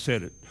off if I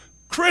said it?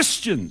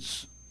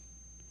 Christians.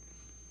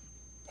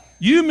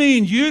 You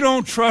mean you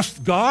don't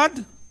trust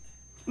God?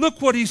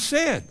 Look what he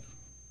said.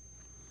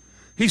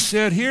 He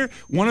said here,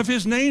 one of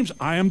his names,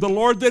 I am the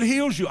Lord that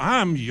heals you. I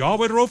am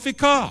Yahweh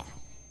Rophikah.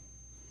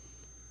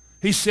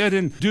 He said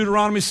in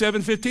Deuteronomy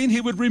 7:15,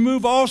 he would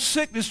remove all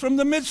sickness from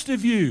the midst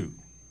of you.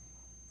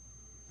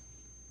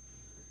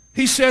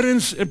 He said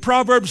in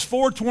Proverbs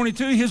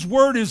 4:22, his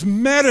word is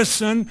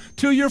medicine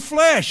to your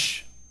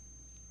flesh.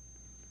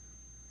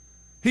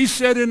 He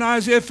said in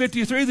Isaiah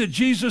 53 that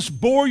Jesus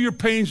bore your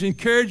pains and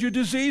carried your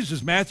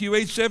diseases. Matthew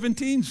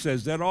 8:17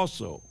 says that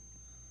also.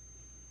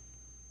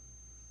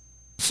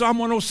 Psalm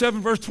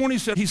 107 verse 20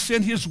 said he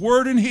sent his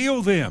word and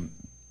healed them.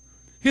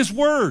 His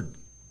word.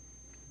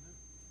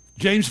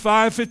 James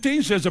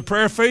 5:15 says a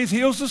prayer of faith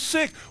heals the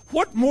sick.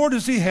 What more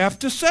does he have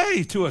to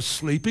say to a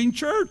sleeping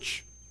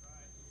church?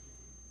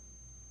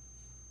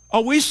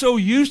 Are we so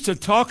used to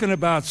talking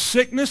about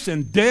sickness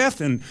and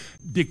death and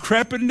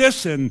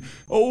decrepitness and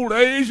old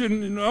age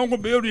and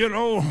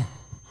automobile,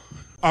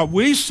 Are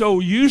we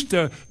so used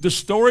to the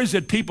stories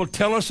that people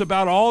tell us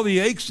about all the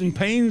aches and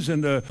pains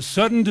and the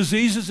sudden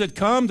diseases that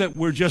come that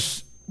we're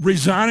just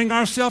resigning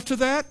ourselves to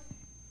that?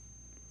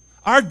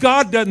 Our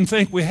God doesn't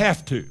think we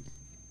have to.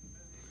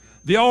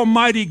 The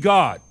Almighty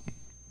God,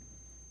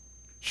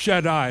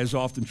 Shaddai is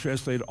often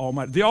translated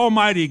Almighty. The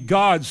Almighty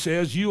God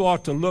says you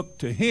ought to look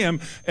to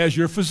him as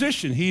your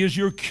physician. He is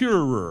your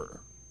curer.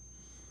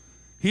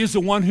 He is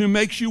the one who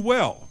makes you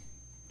well.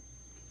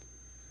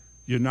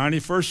 Your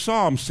 91st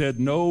Psalm said,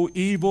 no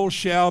evil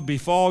shall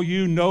befall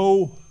you,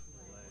 no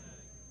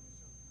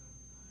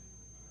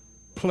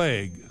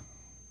plague.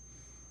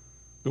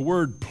 The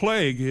word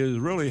plague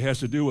really has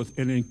to do with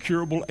an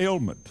incurable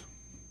ailment,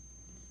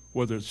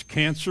 whether it's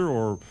cancer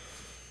or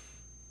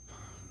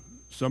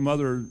some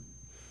other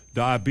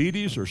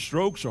diabetes or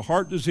strokes or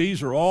heart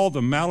disease or all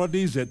the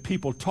maladies that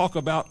people talk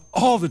about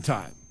all the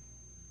time.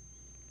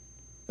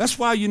 That's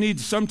why you need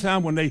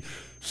sometime when they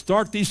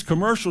start these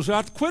commercials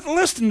out, quit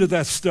listening to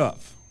that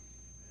stuff.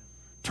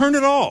 Turn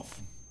it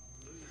off.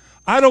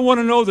 I don't want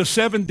to know the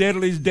 7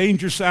 deadly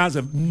danger signs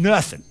of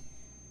nothing.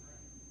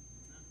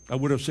 I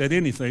would have said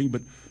anything,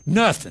 but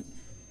nothing.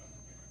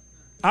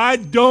 I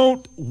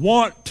don't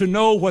want to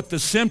know what the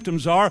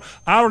symptoms are.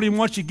 I don't even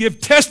want you to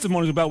give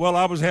testimonies about, well,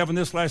 I was having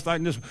this last night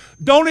and this.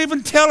 Don't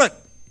even tell it.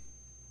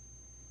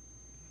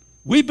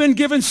 We've been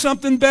given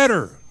something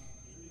better.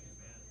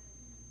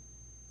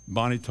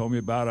 Bonnie told me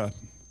about a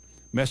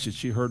message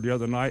she heard the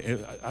other night.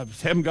 I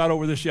haven't got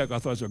over this yet. I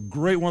thought it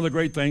was one of the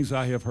great things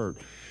I have heard.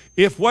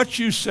 If what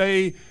you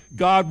say,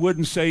 God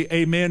wouldn't say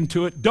amen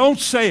to it, don't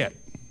say it.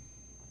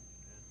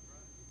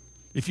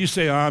 If you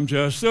say, I'm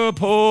just a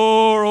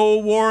poor,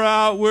 old,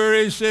 wore-out,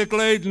 weary, sick,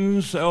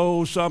 laden,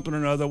 something or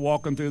another,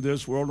 walking through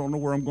this world, don't know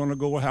where I'm going to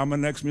go, how my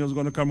next meal is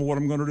going to come, or what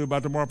I'm going to do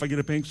about tomorrow if I get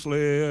a pink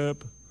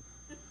slip.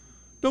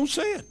 Don't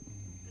say it.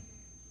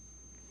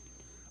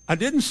 I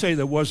didn't say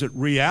there wasn't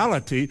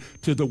reality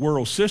to the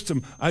world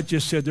system. I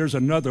just said there's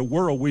another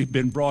world we've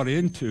been brought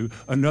into,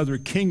 another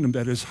kingdom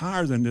that is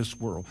higher than this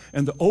world.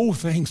 And the old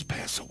things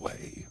pass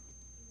away.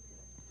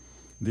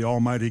 The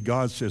Almighty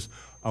God says,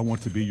 I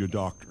want to be your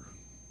doctor.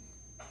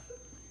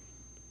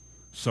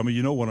 Some of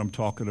you know what I'm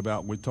talking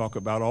about. We talk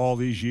about all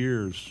these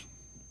years.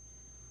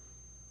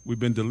 We've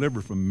been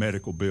delivered from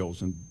medical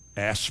bills and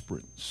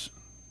aspirins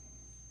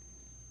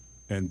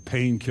and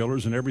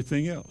painkillers and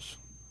everything else.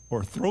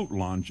 Or throat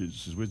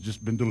lozenges we've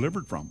just been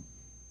delivered from.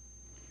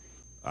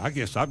 I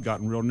guess I've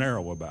gotten real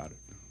narrow about it.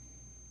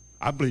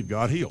 I believe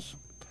God heals.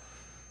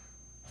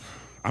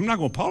 I'm not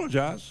going to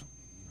apologize.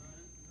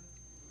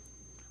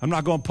 I'm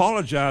not going to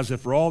apologize that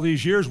for all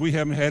these years we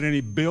haven't had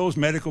any bills,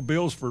 medical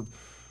bills for,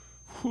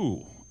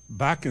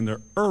 back in the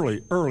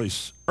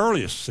earliest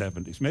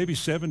 70s, maybe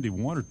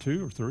 71 or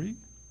 2 or 3.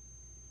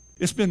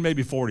 It's been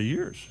maybe 40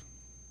 years.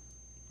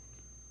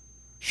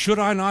 Should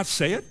I not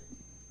say it?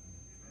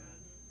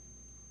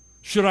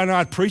 Should I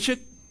not preach it?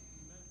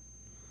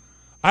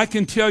 I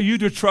can tell you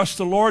to trust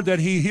the Lord that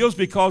he heals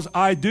because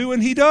I do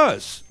and he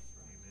does.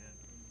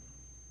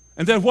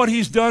 And that what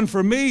he's done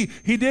for me,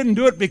 he didn't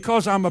do it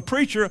because I'm a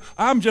preacher.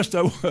 I'm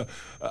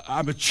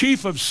a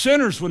chief of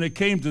sinners when it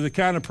came to the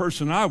kind of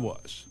person I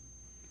was.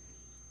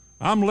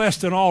 I'm less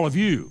than all of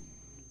you.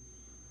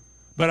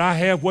 But I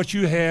have what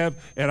you have,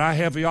 and I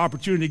have the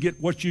opportunity to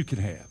get what you can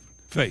have,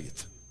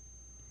 faith.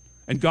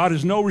 And God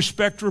is no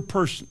respecter of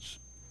persons.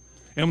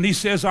 And when he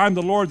says, I'm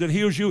the Lord that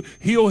heals you,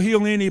 he'll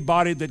heal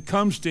anybody that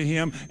comes to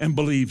him and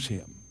believes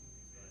him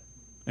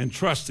and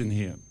trusts in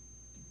him.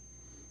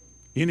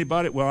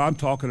 Anybody? Well, I'm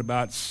talking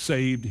about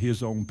saved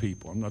his own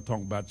people. I'm not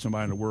talking about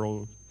somebody in the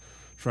world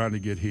trying to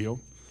get healed.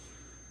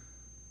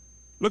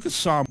 Look at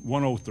Psalm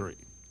 103.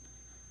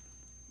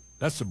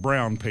 That's the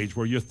brown page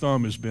where your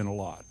thumb has been a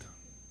lot.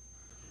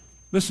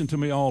 Listen to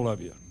me, all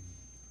of you.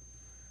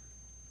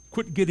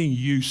 Quit getting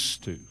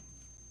used to.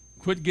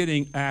 Quit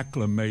getting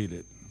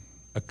acclimated,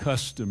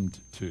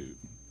 accustomed to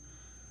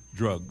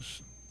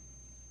drugs.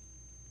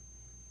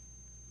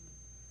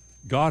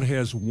 God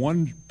has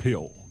one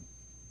pill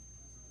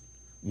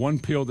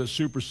that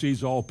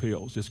supersedes all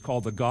pills. It's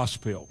called the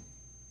gospel.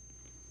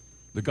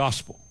 The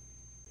gospel.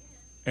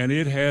 And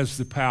it has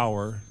the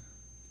power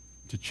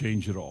to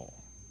change it all.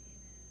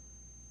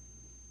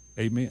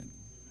 Amen.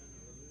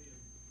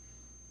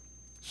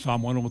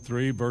 Psalm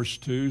 103, verse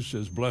 2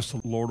 says, "Bless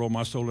the Lord, O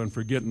my soul, and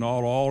forget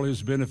not all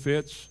his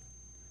benefits,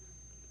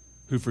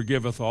 who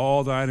forgiveth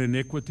all thine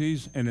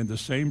iniquities." And in the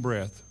same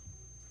breath,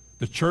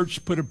 the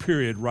church put a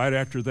period right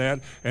after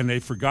that, and they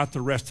forgot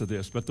the rest of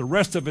this. But the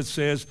rest of it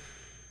says,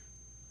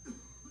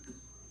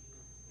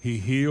 he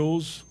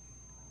heals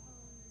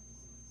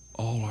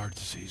all our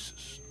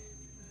diseases.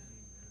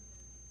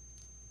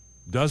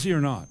 Does he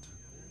or not?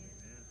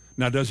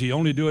 Now, does he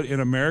only do it in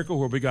America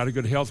where we got a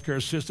good health care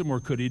system, or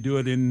could he do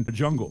it in the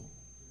jungle?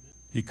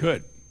 He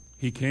could.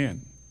 He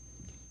can.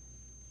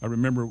 I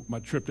remember my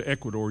trip to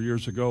Ecuador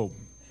years ago.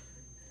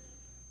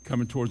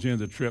 Coming towards the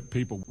end of the trip,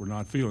 people were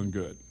not feeling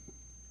good.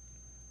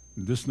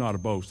 This is not a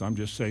boast. I'm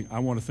just saying, I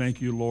want to thank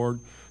you, Lord,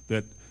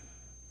 that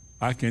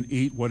I can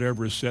eat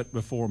whatever is set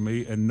before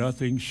me, and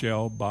nothing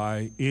shall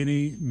by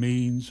any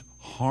means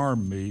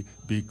harm me,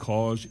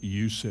 because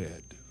you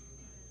said.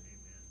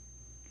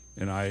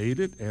 And I ate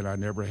it, and I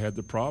never had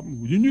the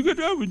problem. Didn't you get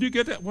that? Did you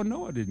get that? Well,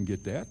 no, I didn't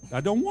get that. I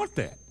don't want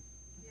that.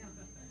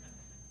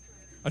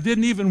 I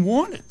didn't even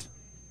want it.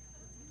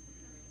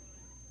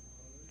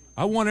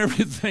 I want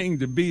everything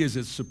to be as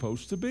it's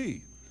supposed to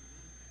be.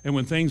 And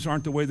when things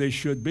aren't the way they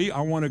should be,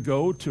 I want to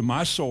go to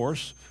my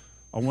source.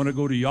 I want to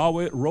go to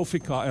Yahweh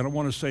Rophika, and I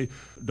want to say,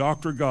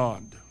 Dr.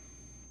 God,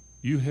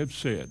 you have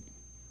said,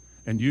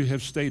 and you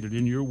have stated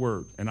in your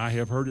word, and I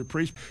have heard it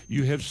preached,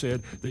 you have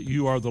said that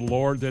you are the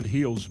Lord that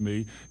heals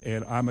me,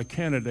 and I'm a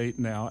candidate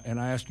now, and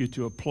I ask you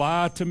to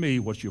apply to me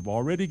what you've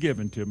already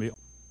given to me.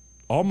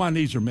 All my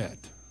needs are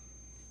met.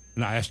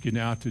 And I ask you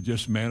now to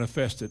just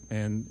manifest it.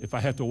 And if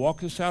I have to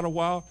walk this out a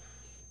while,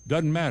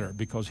 doesn't matter,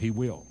 because he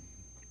will.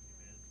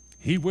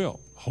 He will.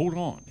 Hold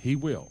on. He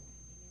will.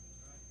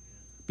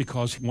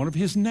 Because one of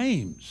his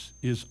names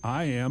is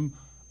I am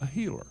a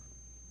healer.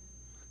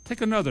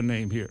 Take another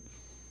name here.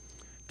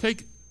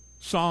 Take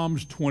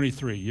Psalms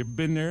 23. You've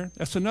been there?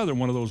 That's another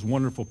one of those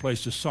wonderful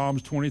places,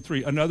 Psalms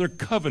 23. Another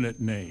covenant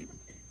name.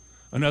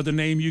 Another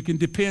name you can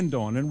depend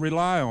on and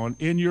rely on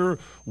in your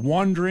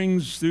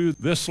wanderings through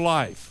this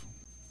life.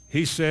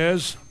 He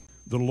says,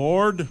 the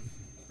Lord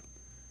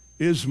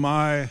is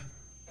my,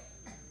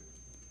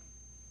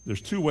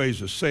 there's two ways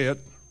to say it,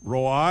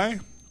 Roi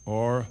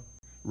or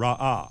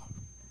Ra'ah.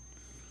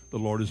 The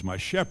Lord is my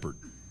shepherd.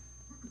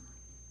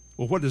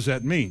 Well, what does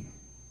that mean?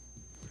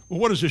 Well,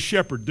 what does a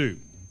shepherd do?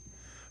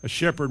 A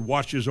shepherd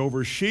watches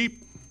over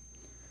sheep.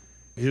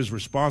 His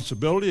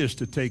responsibility is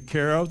to take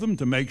care of them,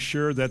 to make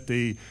sure that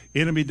the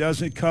enemy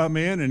doesn't come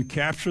in and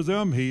capture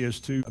them. He is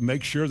to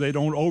make sure they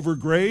don't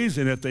overgraze,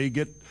 and if they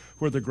get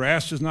where the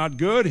grass is not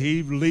good,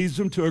 he leads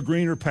them to a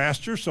greener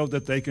pasture so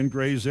that they can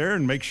graze there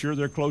and make sure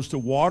they're close to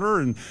water.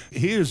 And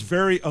he is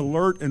very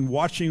alert and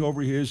watching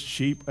over his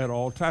sheep at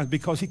all times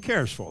because he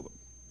cares for them.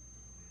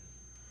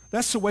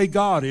 That's the way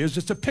God is.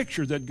 It's a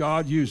picture that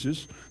God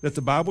uses, that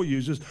the Bible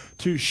uses,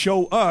 to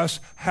show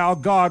us how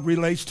God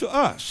relates to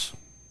us.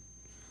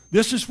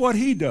 This is what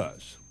he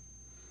does.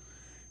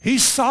 He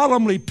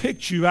solemnly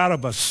picked you out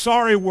of a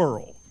sorry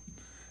world,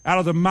 out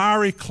of the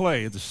miry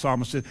clay, the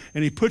psalmist said,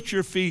 and he put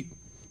your feet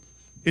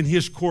in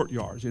his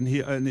courtyards, and he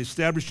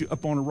established you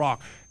up on a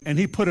rock. And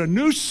he put a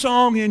new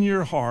song in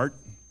your heart,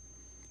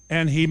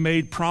 and he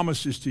made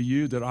promises to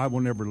you that I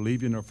will never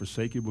leave you nor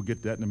forsake you. We'll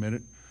get to that in a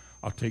minute.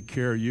 I'll take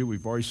care of you.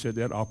 We've already said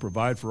that. I'll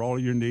provide for all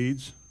of your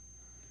needs,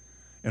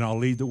 and I'll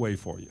lead the way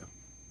for you.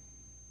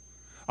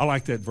 I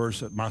like that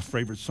verse, my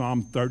favorite,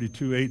 Psalm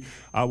 32:8.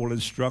 I will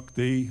instruct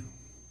thee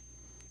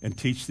and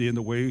teach thee in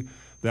the way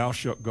thou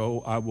shalt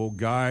go. I will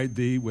guide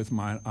thee with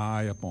mine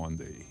eye upon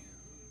thee.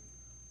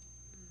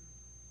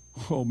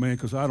 Oh, man,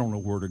 because I don't know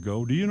where to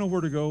go. Do you know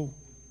where to go?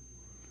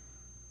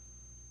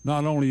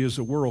 Not only is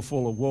the world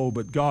full of woe,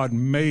 but God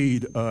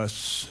made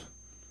us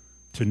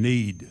to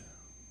need.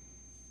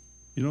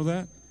 You know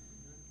that?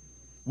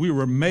 We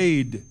were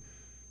made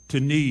to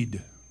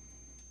need,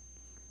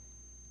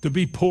 to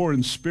be poor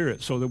in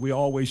spirit, so that we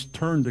always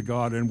turn to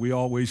God and we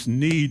always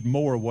need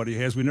more of what he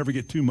has. We never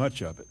get too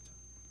much of it.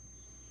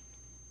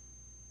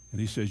 And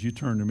he says, you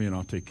turn to me and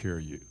I'll take care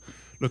of you.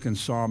 Look in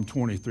Psalm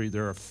 23.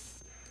 There are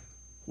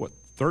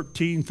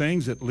 13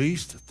 things at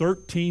least,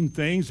 13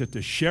 things that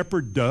the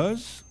shepherd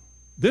does.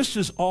 This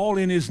is all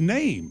in his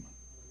name.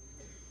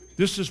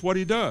 This is what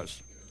he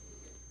does.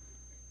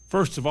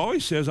 First of all,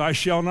 he says, I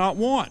shall not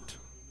want.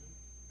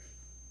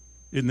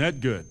 Isn't that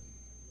good?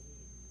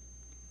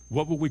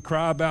 What would we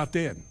cry about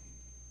then?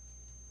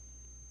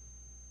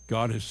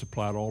 God has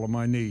supplied all of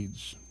my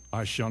needs.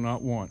 I shall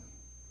not want.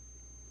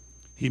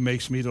 He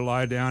makes me to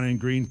lie down in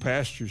green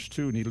pastures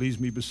too, and he leads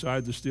me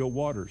beside the still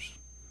waters.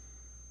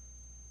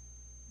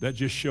 That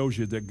just shows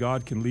you that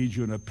God can lead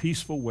you in a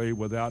peaceful way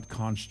without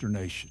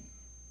consternation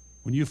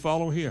when you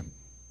follow him.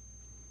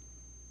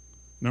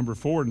 Number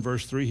 4 in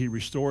verse 3, he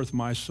restoreth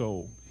my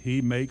soul.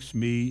 He makes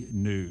me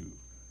new.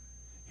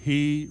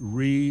 He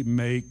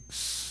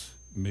remakes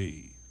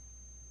me.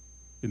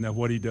 Isn't that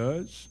what he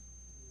does?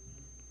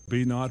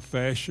 Be not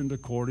fashioned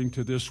according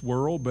to this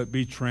world, but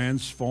be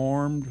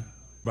transformed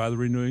by the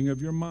renewing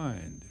of your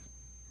mind.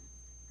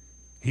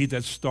 He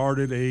that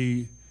started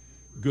a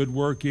good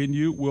work in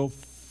you will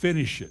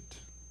finish it.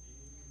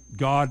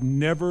 God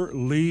never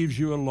leaves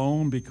you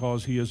alone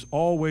because he is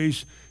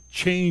always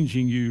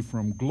changing you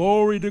from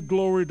glory to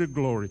glory to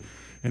glory.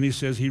 And he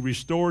says, he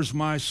restores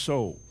my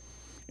soul,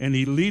 and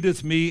he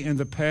leadeth me in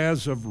the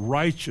paths of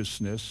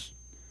righteousness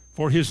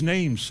for his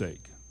name's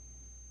sake.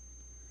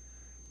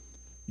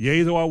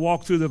 Yea, though I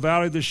walk through the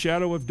valley of the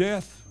shadow of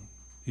death,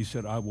 he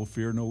said, I will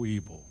fear no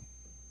evil.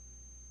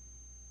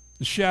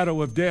 The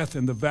shadow of death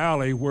in the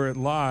valley where it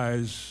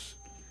lies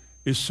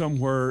is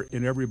somewhere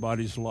in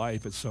everybody's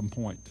life at some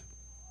point.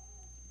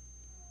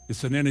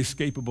 It's an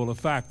inescapable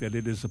fact that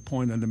it is a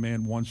point when a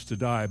man wants to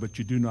die, but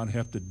you do not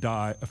have to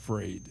die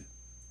afraid.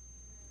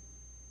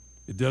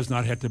 It does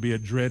not have to be a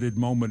dreaded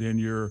moment in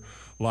your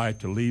life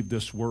to leave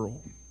this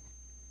world.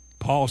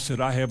 Paul said,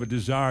 I have a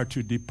desire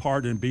to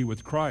depart and be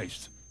with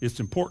Christ.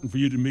 It's important for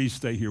you to me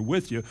stay here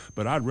with you,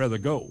 but I'd rather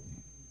go.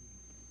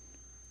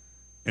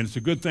 And it's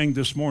a good thing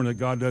this morning that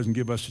God doesn't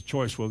give us a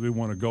choice whether we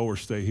want to go or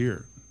stay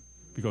here,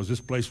 because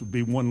this place would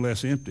be one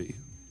less empty.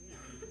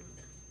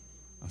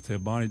 I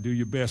said, Bonnie, do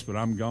your best, but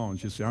I'm gone.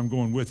 She said, I'm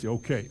going with you.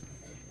 Okay.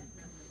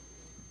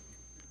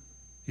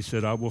 He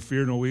said, I will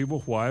fear no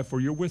evil. Why? For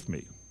you're with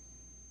me.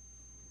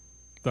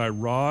 Thy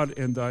rod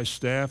and thy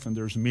staff, and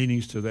there's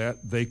meanings to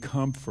that, they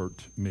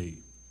comfort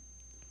me.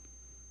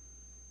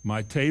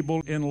 My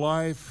table in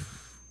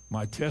life,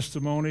 my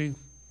testimony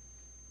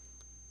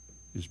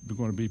is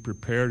going to be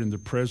prepared in the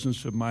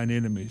presence of mine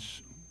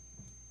enemies.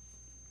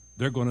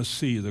 They're going to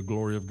see the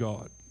glory of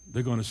God.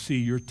 They're going to see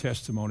your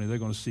testimony. They're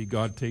going to see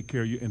God take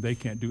care of you, and they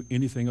can't do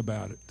anything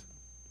about it.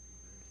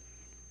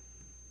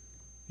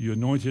 You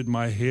anointed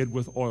my head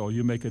with oil.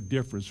 You make a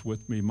difference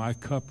with me. My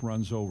cup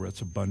runs over.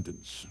 It's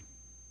abundance.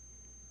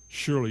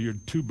 Surely your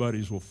 2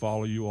 buddies will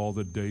follow you all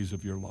the days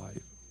of your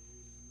life.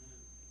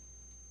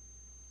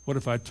 What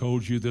if I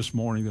told you this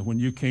morning that when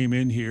you came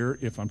in here,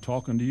 if I'm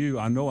talking to you,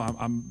 I know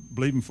I'm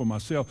believing for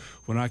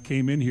myself. When I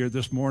came in here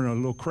this morning, a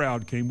little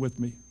crowd came with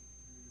me.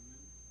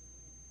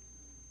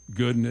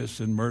 Goodness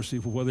and mercy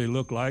for what they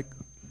look like.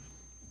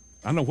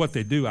 I know what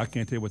they do. I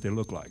can't tell you what they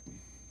look like.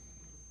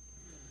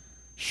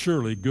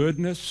 Surely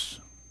goodness,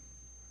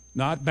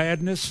 not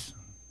badness,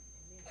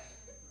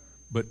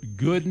 but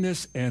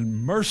goodness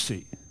and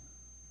mercy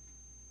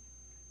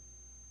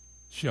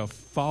shall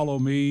follow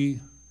me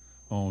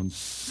on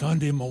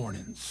Sunday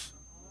mornings.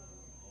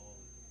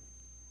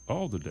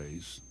 All the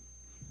days.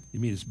 You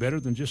mean it's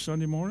better than just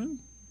Sunday morning?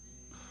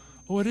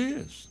 Oh, it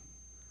is.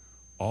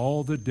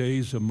 All the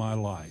days of my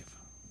life.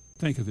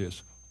 Think of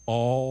this.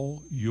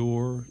 All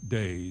your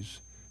days,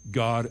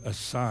 God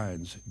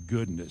assigns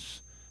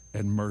goodness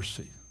and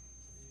mercy.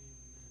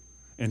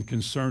 And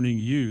concerning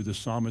you, the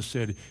psalmist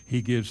said,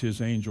 he gives his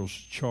angels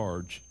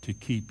charge to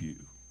keep you.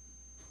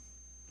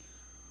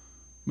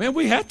 Man,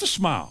 we have to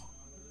smile.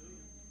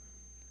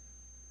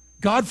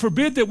 God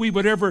forbid that we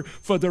would ever,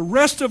 for the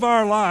rest of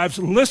our lives,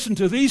 listen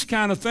to these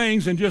kind of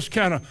things and just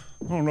kind of,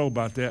 I don't know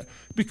about that,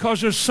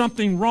 because there's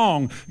something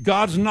wrong.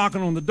 God's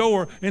knocking on the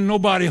door and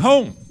nobody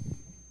home.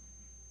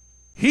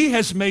 He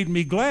has made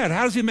me glad.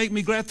 How does he make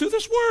me glad? Through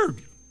this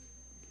word.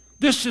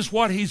 This is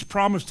what he's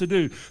promised to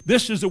do.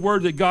 This is the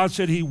word that God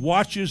said he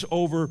watches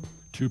over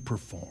to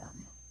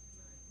perform.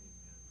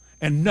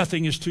 And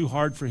nothing is too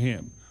hard for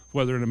him,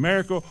 whether in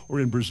America or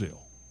in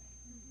Brazil.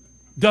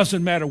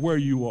 Doesn't matter where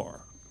you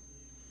are.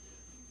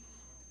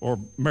 Or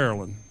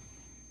Maryland,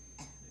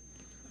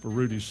 for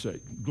Rudy's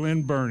sake.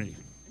 Glen Burnie.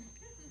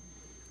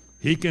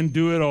 He can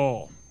do it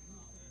all.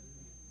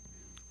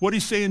 What did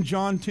he say in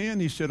John 10?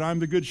 He said, I'm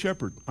the good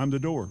shepherd. I'm the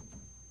door.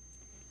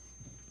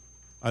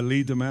 I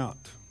lead them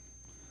out.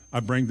 I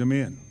bring them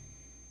in.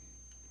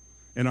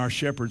 And our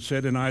shepherd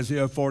said in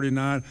Isaiah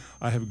 49,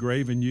 I have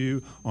graven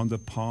you on the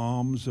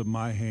palms of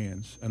my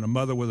hands. And a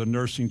mother with a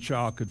nursing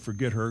child could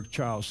forget her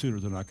child sooner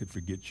than I could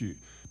forget you.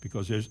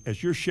 Because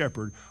as your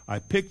shepherd, I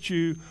picked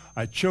you,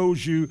 I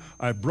chose you,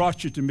 I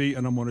brought you to me,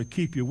 and I'm going to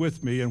keep you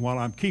with me. And while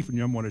I'm keeping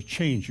you, I'm going to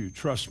change you.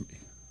 Trust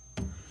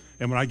me.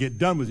 And when I get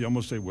done with you, I'm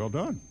going to say, well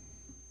done.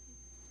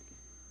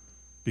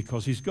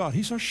 Because he's God.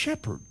 He's our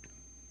shepherd.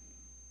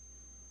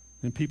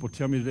 And people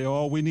tell me today,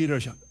 oh, we need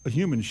a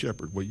human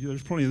shepherd. Well,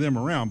 there's plenty of them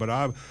around, but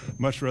I'd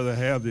much rather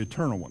have the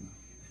eternal one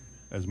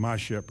as my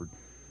shepherd.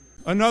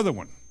 Another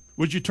one.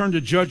 Would you turn to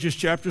Judges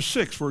chapter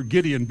 6, where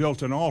Gideon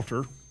built an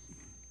altar.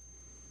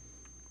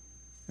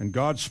 And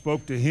God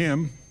spoke to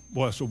him.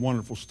 Well, it's a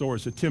wonderful story.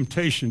 It's a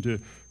temptation to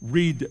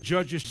read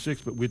Judges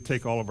 6, but we'd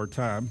take all of our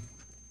time.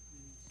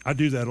 I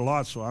do that a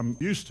lot, so I'm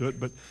used to it.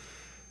 But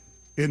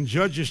In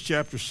Judges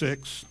chapter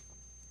 6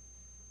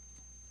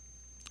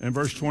 and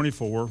verse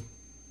 24,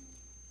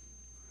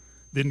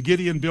 then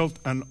Gideon built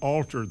an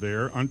altar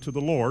there unto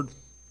the Lord,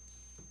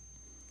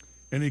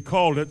 and he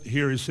called it,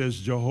 here he says,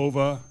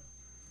 Jehovah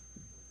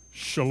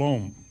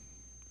Shalom.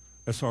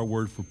 That's our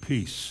word for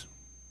peace.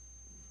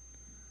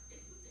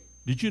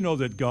 Did you know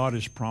that God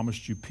has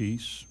promised you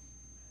peace?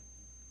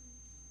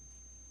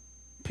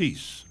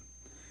 Peace.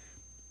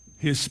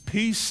 His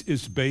peace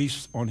is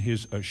based on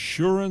his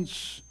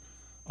assurance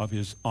of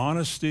his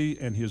honesty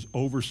and his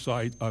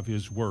oversight of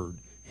his word.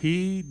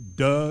 He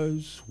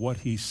does what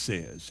he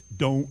says.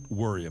 Don't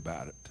worry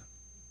about it.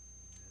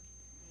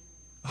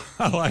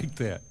 I like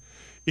that.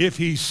 If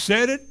he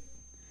said it,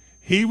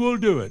 he will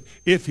do it.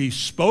 If he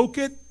spoke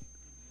it,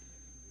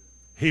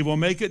 he will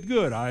make it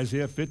good.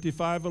 Isaiah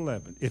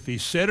 55:11. If he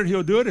said it,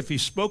 he'll do it. If he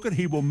spoke it,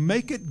 he will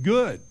make it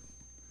good.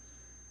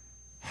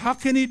 How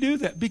can he do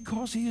that?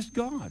 Because he is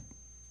God.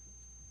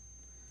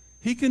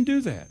 He can do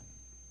that.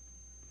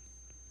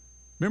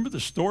 Remember the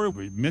story?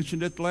 We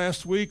mentioned it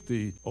last week.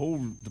 The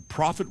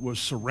prophet was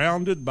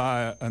surrounded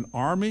by an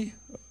army,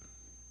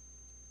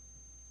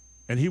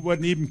 and he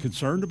wasn't even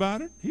concerned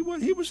about it. He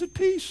was at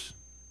peace.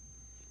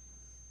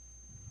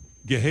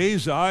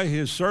 Gehazi,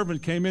 his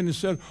servant, came in and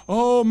said,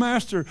 "Oh,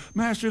 Master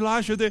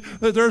Elisha,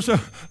 there's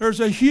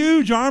a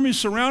huge army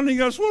surrounding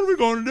us. What are we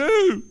going to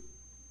do?"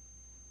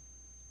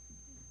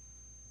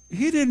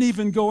 He didn't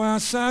even go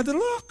outside to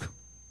look.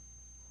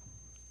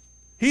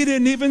 He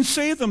didn't even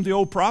see them. The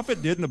old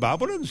prophet did, and the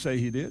Bible doesn't say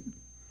he did.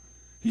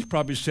 He's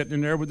probably sitting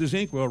in there with his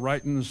inkwell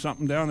writing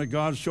something down that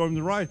God showed him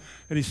to write.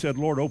 And he said,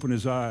 "Lord, open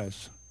his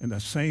eyes." And the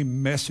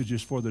same message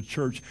is for the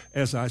church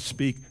as I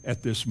speak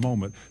at this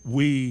moment.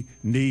 We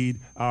need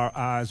our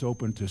eyes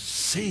open to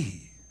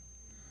see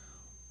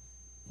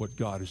what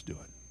God is doing.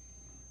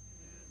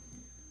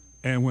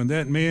 And when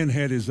that man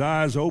had his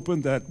eyes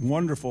open, that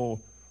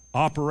wonderful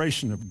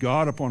operation of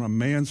God upon a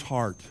man's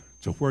heart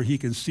to where he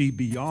can see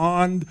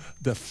beyond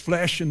the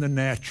flesh and the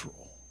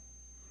natural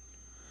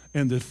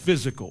and the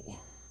physical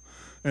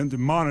and the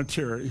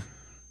monetary,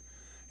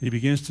 he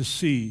begins to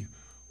see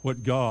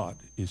what God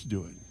is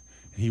doing.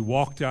 He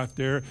walked out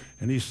there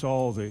and he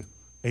saw the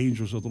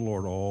angels of the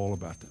Lord all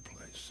about that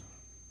place.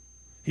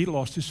 He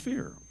lost his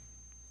fear.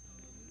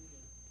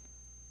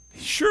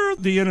 Sure,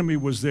 the enemy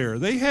was there.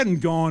 They hadn't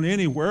gone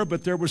anywhere,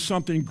 but there was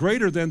something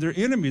greater than their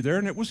enemy there,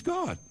 and it was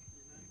God.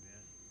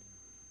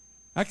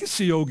 I can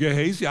see old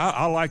Gehazi.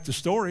 I like the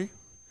story.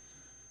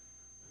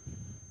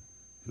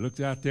 He looked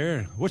out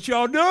there. "What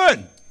y'all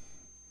doing?"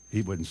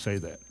 He wouldn't say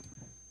that.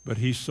 But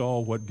he saw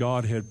what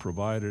God had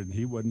provided, and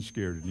he wasn't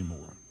scared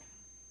anymore.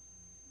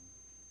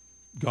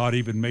 God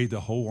even made the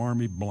whole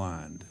army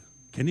blind.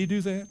 Can he do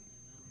that?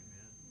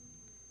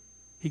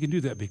 He can do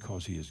that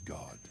because he is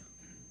God.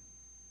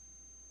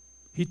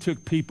 He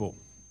took people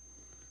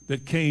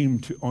that came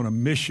on a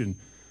mission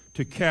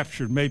to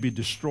capture, maybe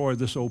destroy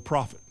this old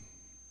prophet.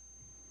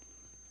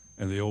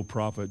 And the old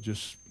prophet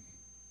just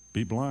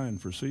be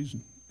blind for a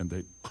season. And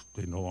they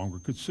no longer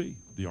could see.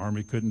 The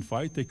army couldn't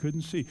fight. They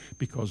couldn't see.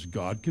 Because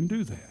God can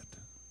do that.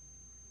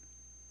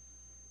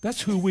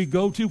 That's who we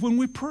go to when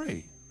we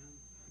pray.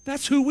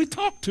 That's who we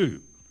talk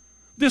to.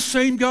 This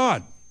same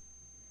God.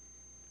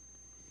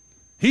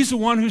 He's the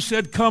one who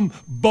said, "Come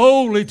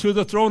boldly to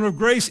the throne of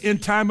grace in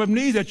time of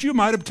need that you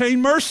might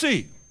obtain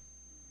mercy."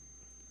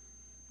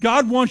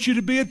 God wants you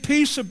to be at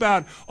peace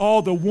about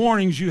all the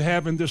warnings you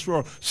have in this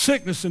world.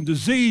 Sickness and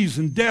disease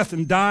and death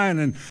and dying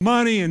and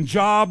money and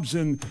jobs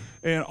and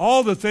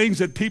all the things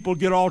that people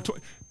get all...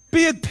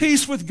 Be at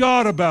peace with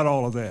God about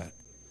all of that.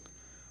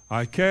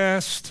 I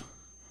cast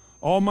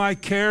all my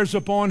cares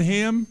upon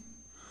him.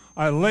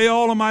 I lay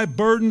all of my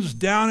burdens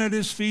down at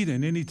his feet.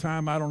 And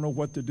anytime I don't know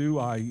what to do,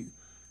 I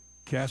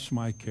cast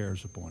my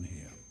cares upon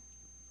him.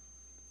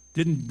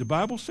 Didn't the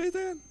Bible say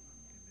that?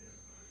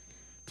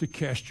 To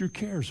cast your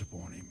cares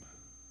upon him.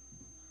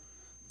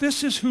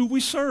 This is who we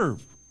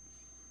serve.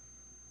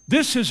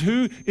 This is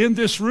who in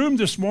this room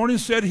this morning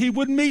said he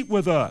would meet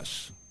with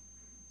us.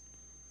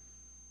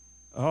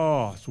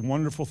 Oh, it's a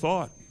wonderful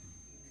thought.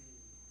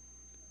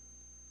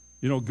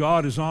 You know,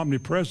 God is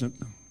omnipresent.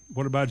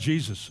 What about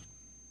Jesus?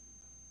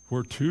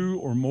 Where two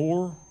or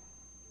more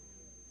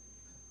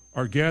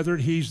are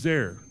gathered, he's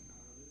there.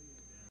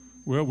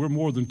 Well, we're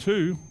more than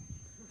two.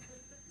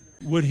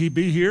 Would he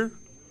be here?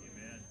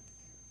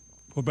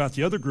 What about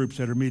the other groups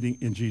that are meeting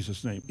in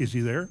Jesus' name? Is he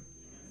there?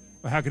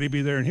 Well, how could he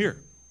be there and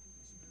here?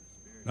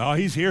 No,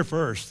 he's here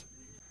first.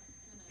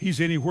 He's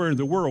anywhere in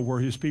the world where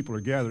his people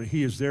are gathered.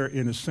 He is there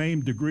in the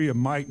same degree of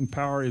might and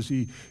power as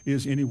he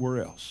is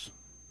anywhere else.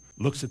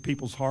 Looks at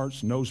people's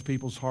hearts, knows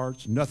people's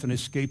hearts. Nothing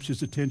escapes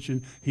his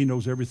attention. He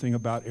knows everything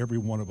about every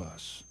one of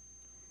us.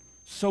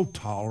 So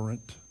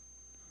tolerant,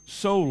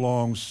 so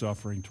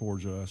long-suffering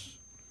towards us.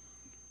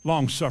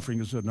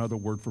 Long-suffering is another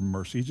word for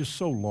mercy. He's just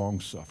so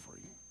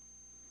long-suffering.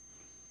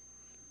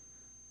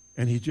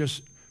 And he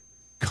just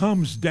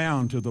comes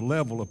down to the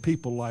level of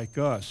people like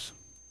us.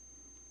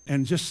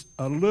 And just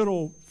a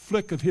little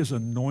flick of his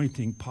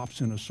anointing pops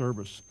in a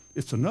service.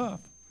 It's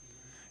enough.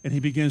 And he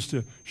begins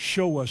to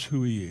show us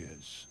who he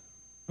is.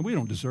 And we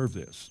don't deserve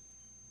this.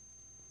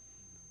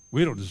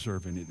 We don't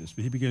deserve any of this.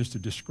 But he begins to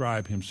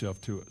describe himself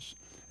to us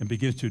and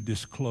begins to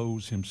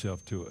disclose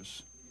himself to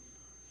us.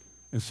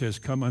 And says,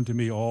 come unto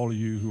me, all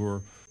you who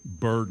are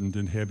burdened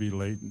and heavy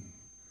laden.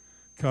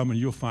 Come and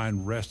you'll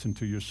find rest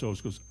into your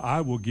souls, because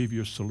I will give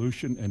you a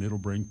solution and it'll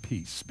bring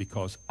peace,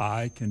 because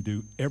I can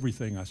do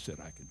everything I said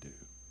I could do.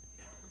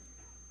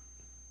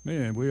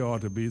 Man, we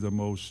ought to be the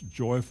most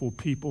joyful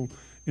people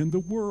in the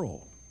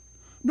world.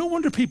 No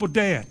wonder people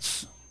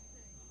dance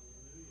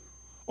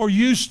or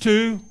used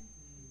to.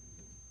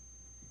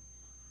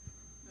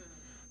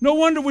 No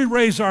wonder we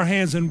raise our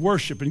hands in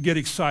worship and get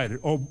excited,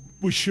 or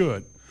we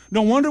should.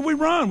 No wonder we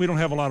run. We don't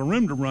have a lot of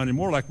room to run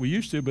anymore like we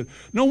used to, but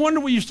no wonder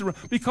we used to run,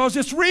 because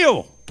it's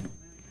real.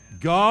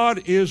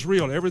 God is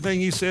real. Everything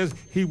he says,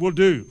 he will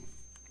do.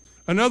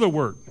 Another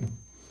word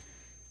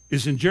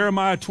is in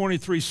Jeremiah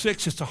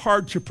 23:6. It's a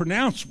hard to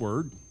pronounce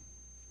word,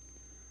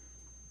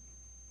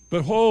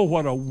 but oh,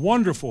 what a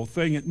wonderful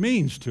thing it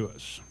means to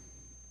us.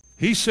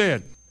 He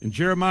said in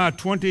Jeremiah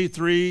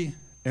 23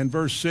 and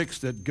verse 6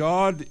 that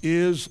God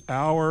is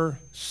our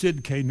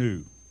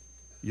Sidkenu.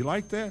 You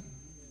like that?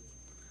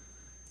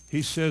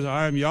 He says,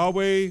 I am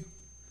Yahweh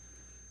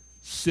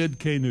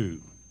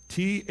Sidkenu.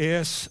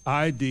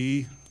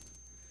 T-S-I-D-K-E-N-U.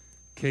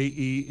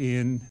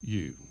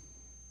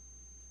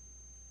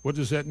 What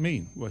does that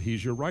mean? Well,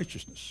 he's your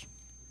righteousness.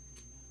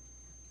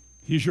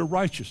 He's your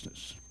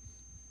righteousness.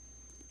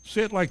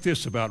 Say it like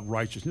this about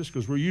righteousness,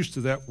 because we're used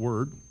to that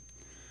word.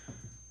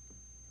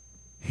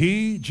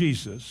 He,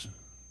 Jesus,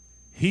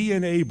 he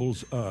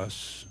enables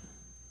us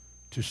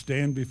to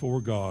stand before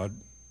God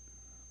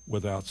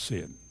without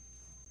sin.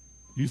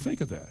 You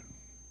think of that.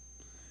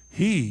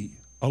 He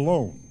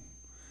alone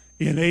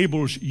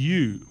enables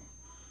you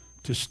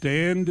to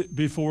stand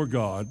before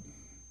God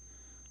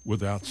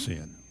without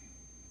sin.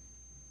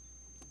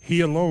 He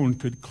alone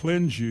could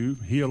cleanse you.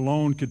 He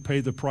alone could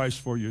pay the price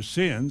for your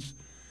sins,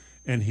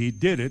 and he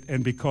did it.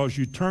 And because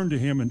you turn to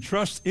him and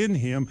trust in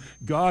him,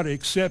 God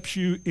accepts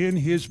you in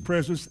his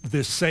presence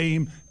the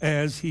same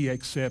as he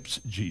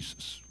accepts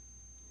Jesus.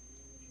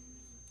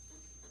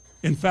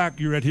 In fact,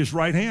 you're at his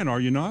right hand,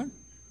 are you not?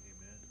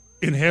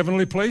 In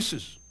heavenly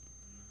places,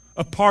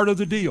 a part of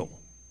the deal.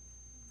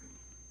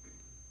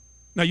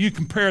 Now you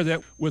compare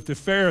that with the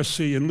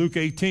Pharisee in Luke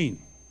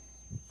 18.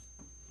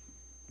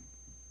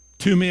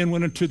 Two men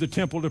went into the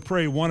temple to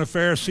pray, one a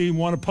Pharisee and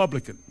one a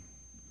publican.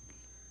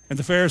 And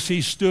the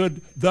Pharisee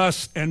stood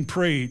thus and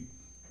prayed,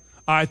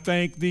 I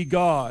thank thee,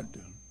 God.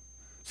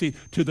 See,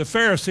 to the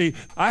Pharisee,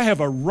 I have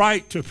a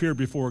right to appear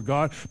before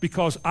God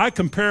because I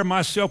compare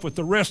myself with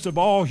the rest of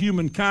all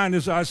humankind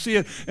as I see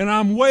it, and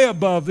I'm way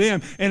above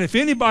them. And if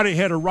anybody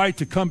had a right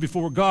to come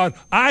before God,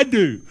 I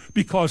do,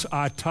 because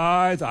I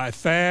tithe, I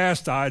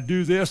fast, I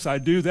do this, I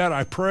do that,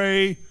 I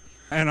pray,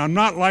 and I'm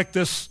not like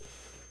this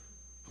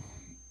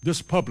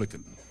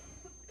publican.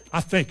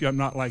 I think I'm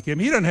not like him.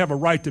 He doesn't have a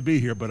right to be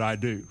here, but I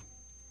do.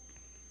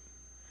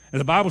 And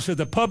the Bible said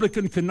the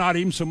publican could not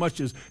even so much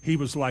as he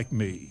was like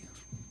me.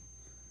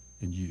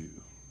 And you.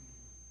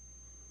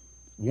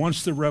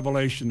 Once the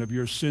revelation of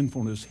your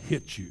sinfulness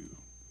hits you,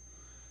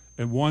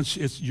 and once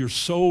your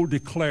soul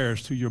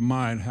declares to your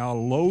mind how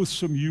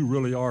loathsome you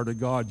really are to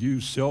God,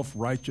 you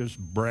self-righteous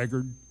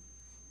braggart,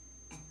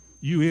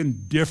 you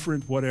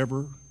indifferent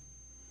whatever.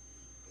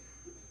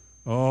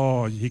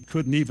 Oh, he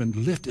couldn't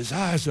even lift his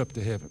eyes up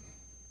to heaven.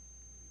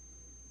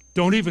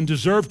 Don't even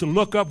deserve to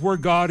look up where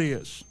God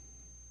is.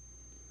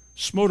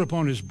 Smote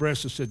upon his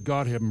breast and said,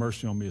 God, have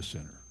mercy on me, a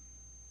sinner.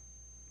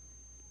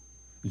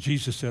 And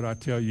Jesus said, I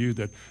tell you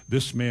that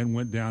this man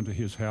went down to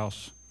his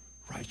house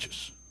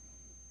righteous,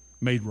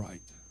 made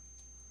right.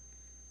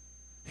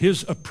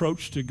 His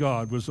approach to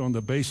God was on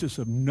the basis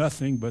of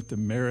nothing but the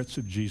merits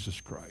of Jesus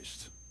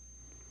Christ.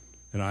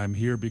 And I am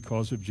here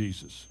because of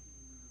Jesus.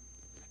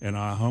 And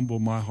I humble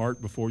my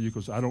heart before you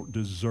because I don't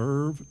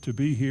deserve to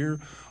be here.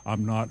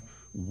 I'm not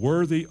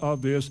worthy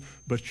of this,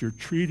 but you're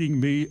treating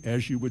me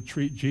as you would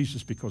treat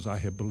Jesus because I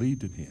have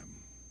believed in him.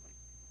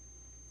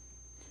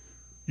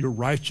 Your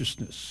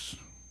righteousness.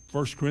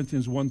 1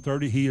 Corinthians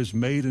 1:30, he has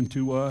made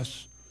unto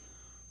us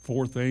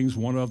 4 things.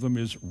 One of them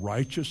is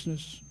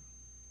righteousness.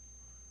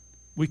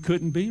 We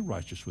couldn't be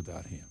righteous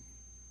without him.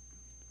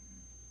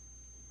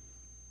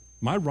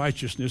 My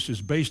righteousness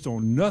is based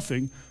on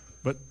nothing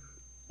but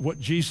what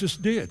Jesus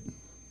did.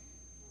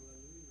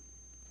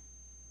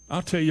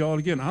 I'll tell you all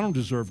again, I don't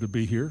deserve to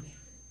be here.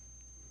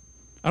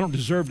 I don't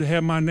deserve to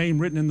have my name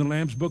written in the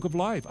Lamb's Book of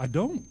Life. I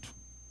don't.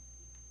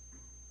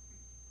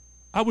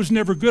 I was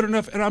never good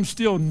enough, and I'm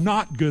still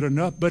not good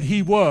enough, but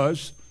he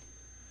was.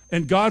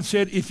 And God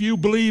said, if you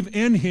believe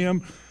in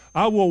him,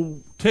 I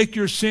will take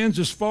your sins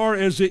as far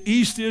as the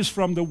east is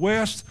from the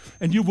west,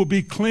 and you will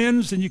be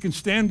cleansed, and you can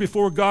stand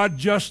before God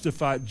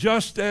justified,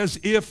 just as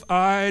if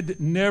I'd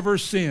never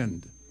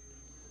sinned.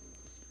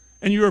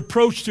 And your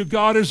approach to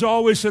God is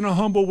always in a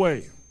humble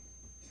way.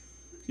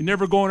 You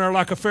never go in there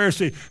like a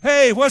Pharisee,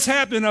 hey, what's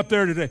happening up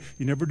there today?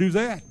 You never do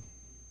that.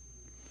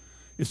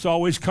 It's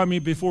always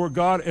coming before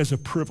God as a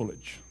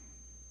privilege.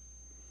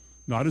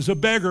 not as a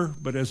beggar,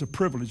 but as a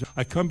privilege.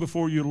 I come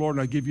before you, Lord,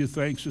 and I give you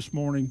thanks this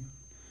morning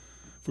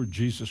for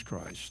Jesus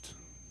Christ,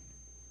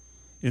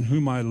 in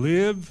whom I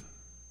live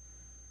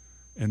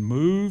and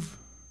move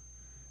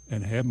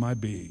and have my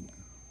being,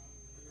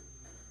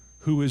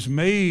 who is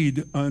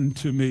made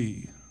unto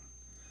me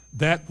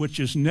that which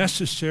is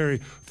necessary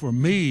for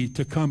me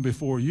to come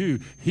before you.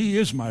 He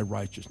is my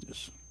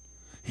righteousness.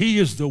 He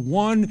is the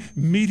one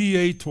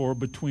mediator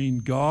between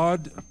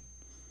God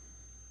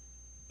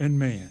and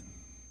man.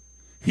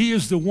 He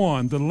is the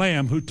one, the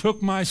Lamb, who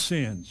took my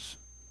sins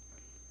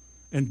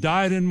and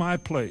died in my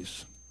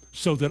place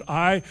so that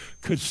I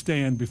could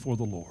stand before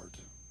the Lord,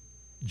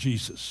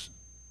 Jesus.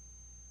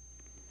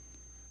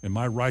 And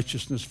my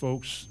righteousness,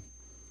 folks,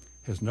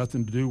 has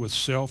nothing to do with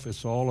self.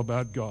 It's all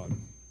about God.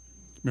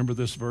 Remember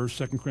this verse,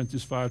 2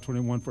 Corinthians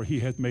 5:21, for he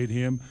hath made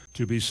him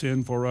to be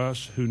sin for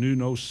us who knew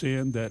no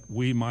sin, that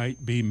we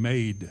might be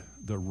made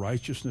the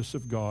righteousness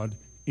of God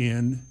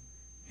in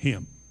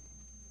him.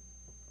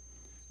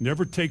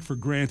 Never take for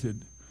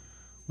granted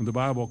when the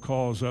Bible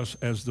calls us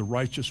as the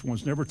righteous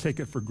ones. Never take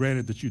it for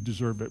granted that you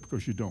deserve it,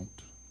 because you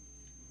don't.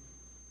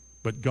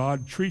 But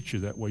God treats you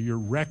that way. You're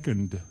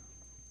reckoned,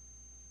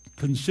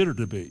 considered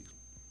to be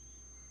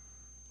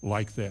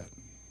like that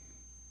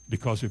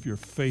because of your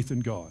faith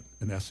in God.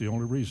 And that's the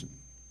only reason,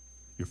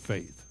 your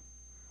faith.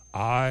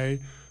 I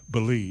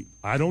believe.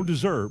 I don't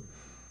deserve,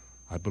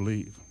 I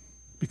believe.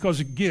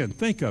 Because again,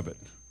 think of it.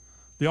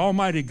 The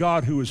Almighty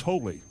God, who is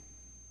holy,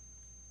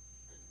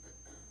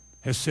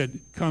 has said,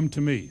 come to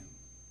me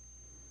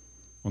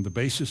on the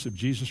basis of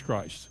Jesus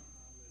Christ.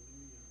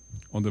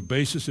 On the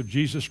basis of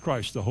Jesus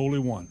Christ, the Holy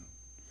One.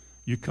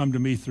 You come to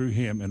me through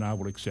him and I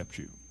will accept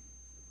you.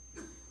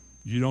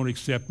 You don't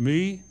accept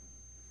me,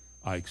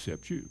 I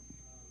accept you.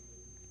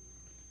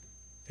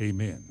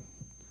 Amen.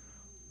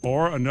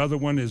 Or another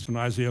one is in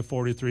Isaiah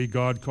 43,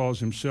 God calls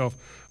himself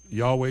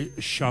Yahweh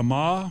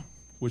Shammah,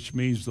 which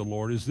means the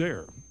Lord is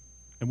there.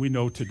 And we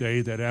know today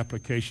that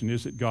application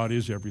is that God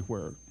is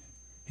everywhere.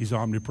 He's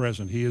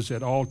omnipresent. He is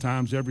at all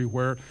times,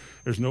 everywhere.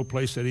 There's no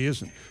place that he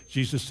isn't.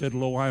 Jesus said,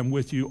 lo, I am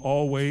with you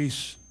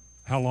always.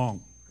 How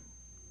long?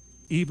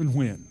 Even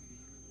when?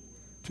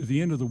 To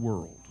the end of the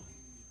world.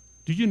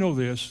 Do you know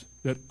this?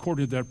 That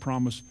according to that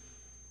promise,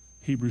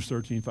 Hebrews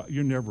 13:5,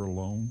 you're never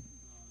alone.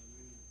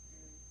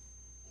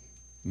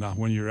 Not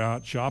when you're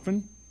out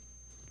shopping.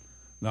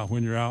 Not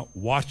when you're out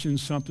watching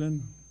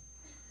something,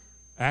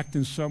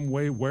 acting some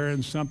way,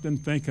 wearing something,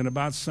 thinking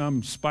about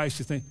some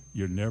spicy thing.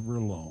 You're never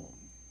alone.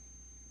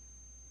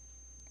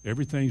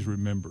 Everything's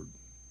remembered.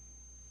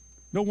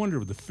 No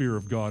wonder the fear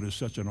of God is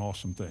such an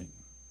awesome thing.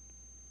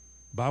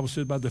 The Bible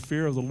said by the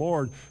fear of the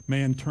Lord,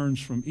 man turns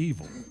from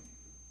evil.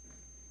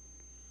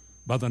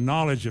 By the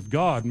knowledge of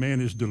God,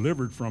 man is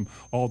delivered from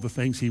all the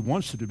things he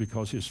wants to do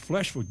because his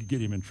flesh will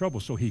get him in trouble,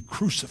 so he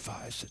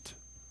crucifies it.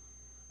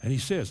 And he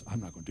says, I'm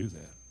not going to do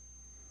that.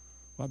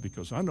 Why?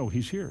 Because I know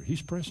he's here.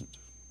 He's present.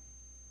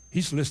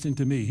 He's listening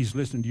to me. He's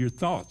listening to your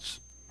thoughts.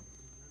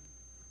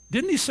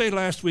 Didn't he say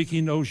last week he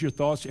knows your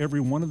thoughts,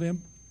 every one of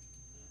them?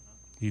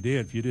 He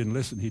did. If you didn't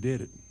listen, he did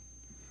it.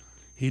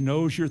 He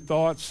knows your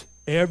thoughts,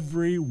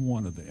 every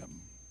one of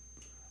them.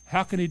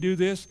 How can he do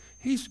this?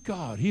 He's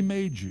God. He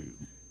made you.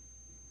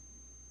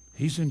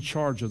 He's in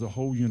charge of the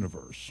whole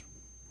universe.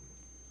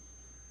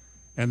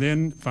 And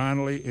then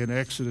finally in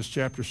Exodus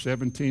chapter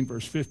 17,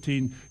 verse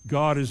 15,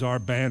 God is our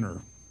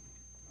banner.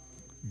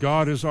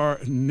 God is our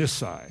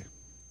Nisai.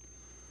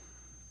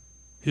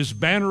 His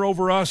banner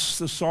over us,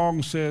 the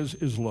song says,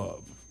 is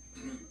love.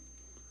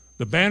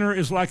 The banner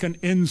is like an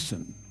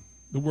ensign.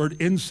 The word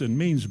ensign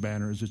means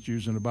banner as it's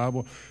used in the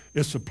Bible.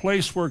 It's a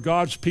place where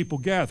God's people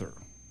gather.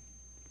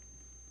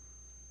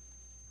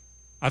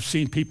 I've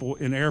seen people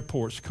in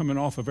airports coming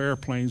off of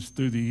airplanes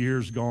through the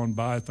years gone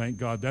by. Thank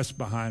God that's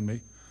behind me.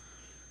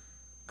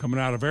 Coming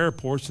out of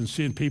airports and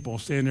seeing people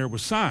standing there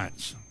with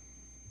signs,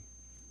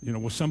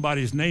 with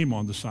somebody's name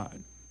on the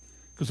sign.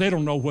 Because they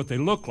don't know what they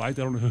look like,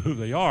 they don't know who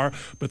they are,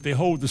 but they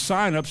hold the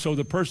sign up so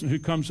the person who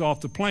comes off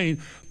the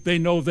plane, they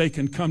know they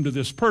can come to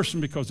this person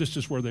because this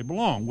is where they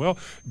belong. Well,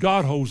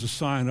 God holds the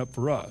sign up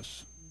for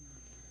us.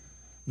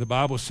 The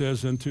Bible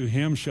says, unto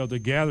him shall the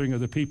gathering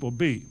of the people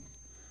be.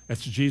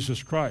 That's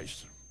Jesus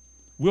Christ.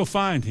 We'll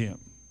find him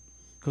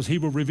because he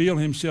will reveal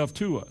himself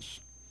to us.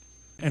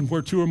 And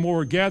where two or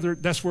more are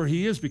gathered, that's where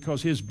he is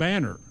because his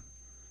banner,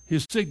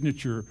 his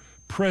signature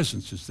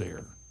presence is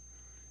there.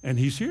 And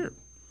he's here.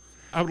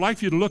 I would like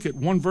for you to look at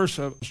one verse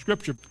of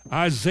Scripture,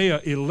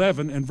 Isaiah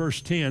 11 and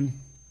verse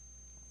 10.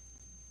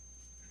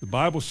 The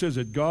Bible says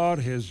that God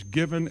has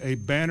given a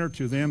banner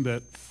to them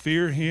that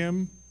fear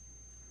him,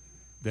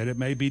 that it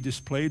may be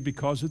displayed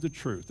because of the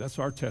truth. That's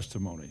our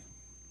testimony.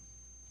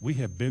 We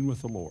have been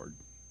with the Lord.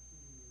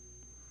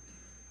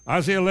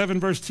 Isaiah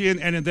 11 verse 10,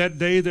 and in that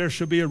day there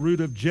shall be a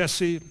root of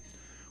Jesse,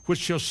 which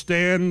shall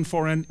stand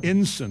for an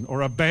ensign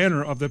or a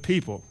banner of the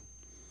people.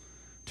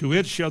 To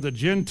it shall the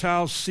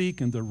Gentiles seek,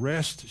 and the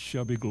rest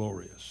shall be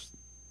glorious.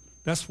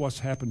 That's what's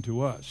happened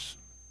to us.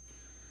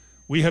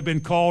 We have been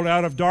called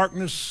out of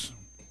darkness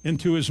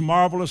into his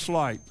marvelous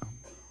light.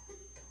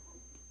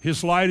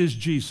 His light is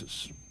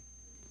Jesus.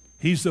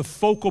 He's the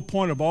focal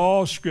point of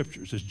all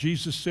scriptures. As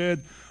Jesus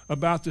said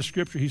about the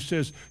scripture, he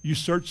says, you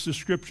search the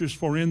scriptures,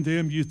 for in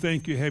them you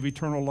think you have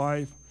eternal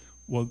life.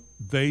 Well,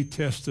 they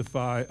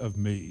testify of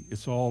me.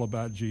 It's all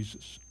about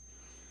Jesus.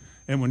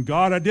 And when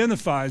God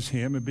identifies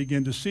him and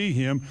begin to see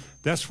him,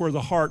 that's where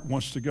the heart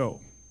wants to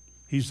go.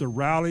 He's the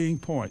rallying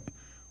point.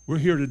 We're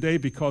here today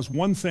because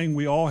one thing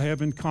we all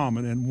have in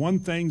common, and one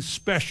thing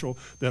special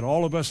that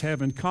all of us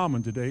have in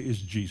common today, is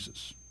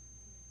Jesus.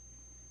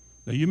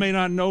 Now, you may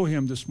not know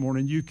him this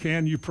morning.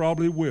 You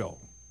probably will.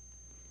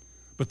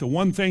 But the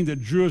one thing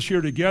that drew us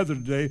here together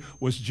today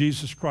was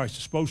Jesus Christ.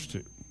 It's supposed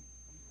to.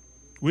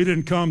 We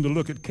didn't come to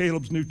look at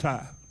Caleb's new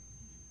tie.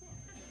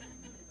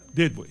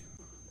 Did we?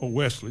 Or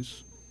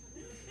Wesley's.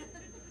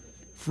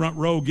 Front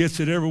row gets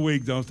it every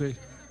week, don't they?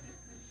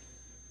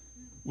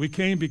 We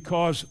came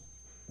because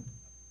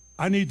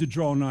I need to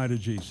draw nigh to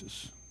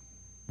Jesus.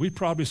 We'd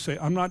probably say,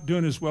 I'm not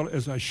doing as well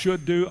as I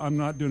should do. I'm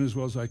not doing as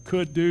well as I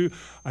could do.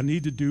 I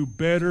need to do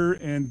better.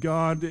 And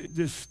God,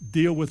 just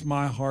deal with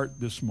my heart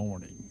this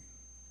morning.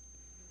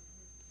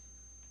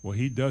 Well,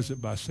 he does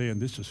it by saying,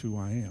 this is who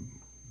I am.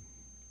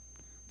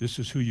 This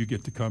is who you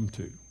get to come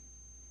to.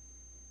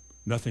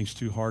 Nothing's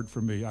too hard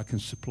for me. I can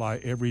supply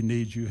every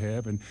need you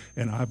have, and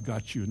I've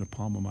got you in the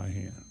palm of my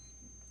hand.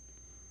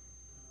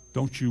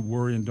 Don't you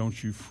worry and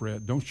don't you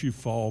fret. Don't you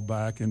fall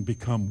back and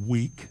become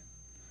weak.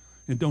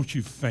 And don't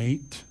you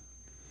faint.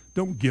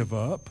 Don't give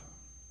up.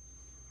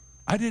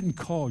 I didn't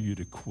call you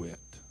to quit.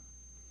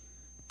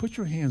 Put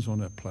your hands on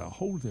that plow.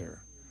 Hold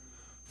there.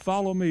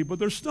 Follow me. But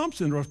there's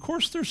stumps in there. Of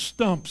course there's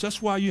stumps.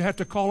 That's why you have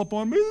to call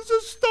upon me. There's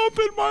a stump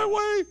in my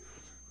way.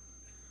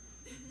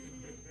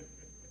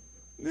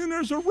 Then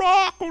there's a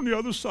rock on the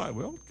other side.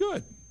 Well,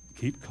 good.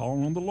 Keep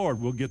calling on the Lord.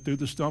 We'll get through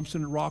the stumps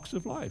and the rocks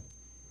of life.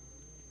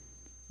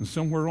 And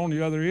somewhere on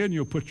the other end,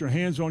 you'll put your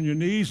hands on your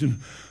knees and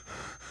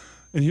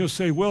he'll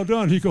say, well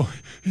done. You go,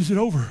 is it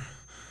over?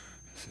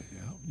 I say,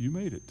 yeah, you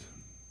made it.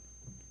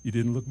 You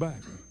didn't look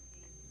back.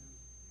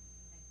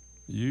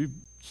 You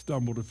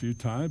stumbled a few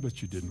times,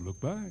 but you didn't look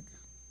back.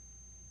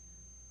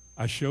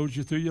 I showed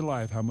you through your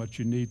life how much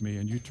you need me,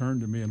 and you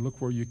turned to me, and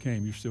look where you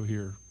came. You're still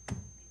here.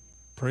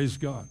 Praise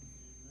God.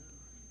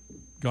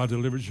 God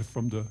delivers you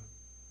from the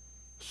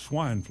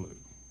swine flu.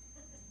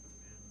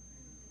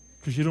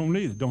 Because you don't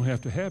need it. Don't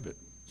have to have it.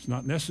 It's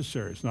not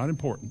necessary. It's not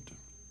important.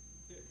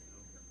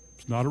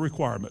 It's not a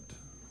requirement.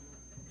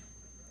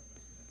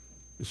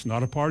 It's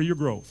not a part of your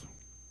growth.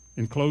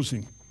 In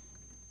closing,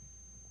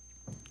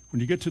 when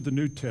you get to the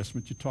New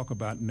Testament, you talk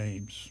about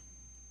names.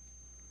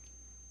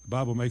 The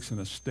Bible makes an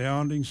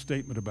astounding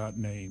statement about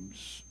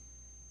names.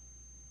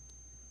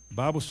 The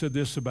Bible said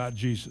this about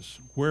Jesus.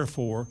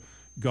 Wherefore,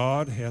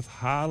 God hath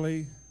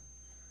highly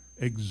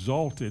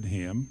exalted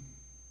him,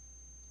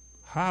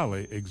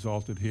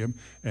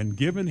 and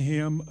given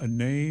him a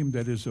name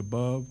that is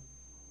above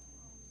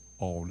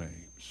all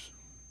names.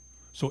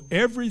 So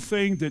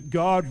everything that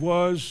God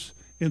was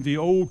in the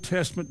Old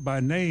Testament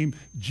by name,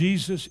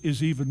 Jesus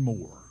is even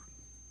more.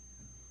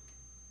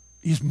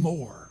 He's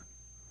more.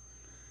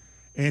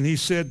 And he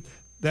said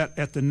that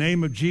at the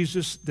name of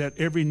Jesus, that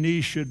every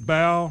knee should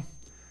bow,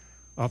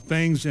 of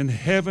things in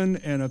heaven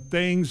and of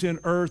things in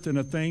earth and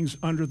of things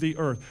under the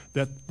earth.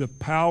 That the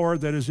power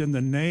that is in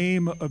the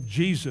name of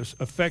Jesus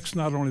affects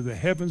not only the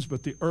heavens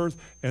but the earth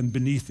and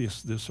beneath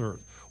this earth.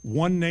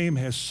 One name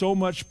has so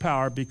much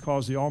power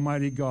because the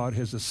Almighty God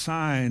has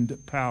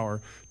assigned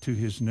power to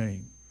his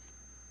name.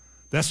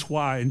 That's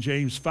why in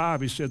James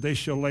 5 he said, they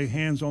shall lay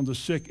hands on the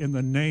sick in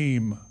the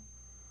name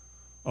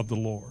of the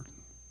Lord.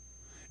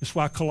 It's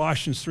why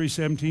Colossians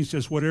 3:17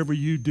 says, whatever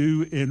you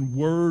do in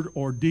word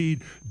or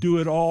deed, do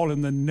it all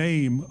in the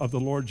name of the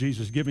Lord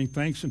Jesus, giving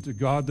thanks unto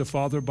God the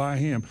Father by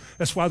him.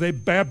 That's why they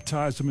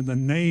baptize them in the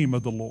name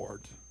of the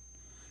Lord,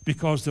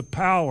 because the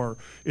power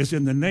is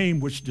in the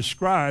name which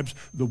describes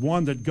the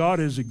one that God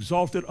has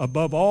exalted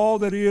above all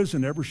that is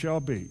and ever shall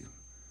be.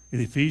 In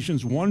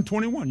Ephesians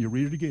 1:21, you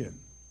read it again,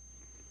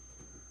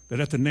 that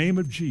at the name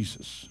of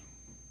Jesus,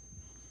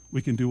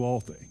 we can do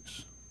all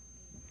things.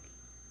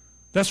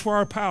 That's where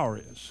our power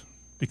is,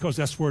 because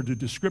that's where the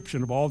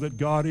description of all that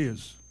God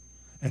is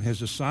and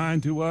has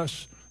assigned to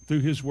us through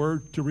his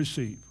word to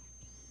receive.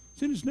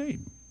 It's in his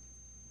name.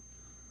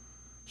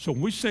 So when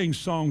we sing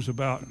songs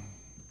about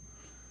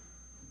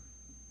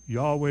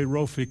Yahweh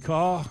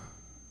Rophikah,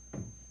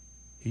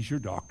 he's your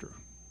doctor.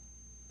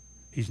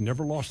 He's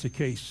never lost a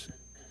case.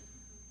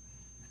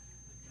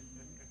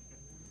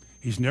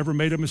 He's never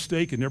made a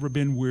mistake and never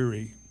been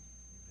weary.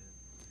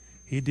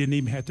 He didn't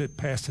even have to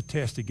pass the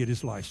test to get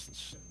his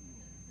license.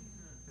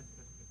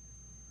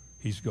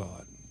 He's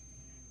God.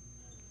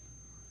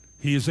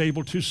 He is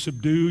able to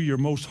subdue your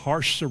most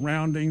harsh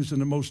surroundings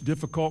and the most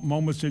difficult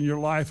moments in your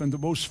life and the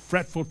most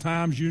fretful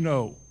times you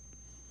know,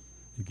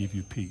 and give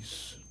you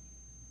peace.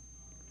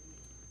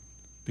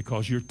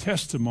 Because your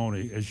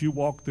testimony as you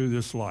walk through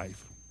this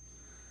life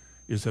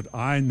is that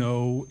I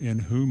know in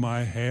whom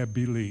I have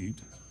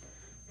believed,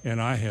 and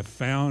I have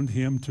found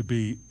him to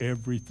be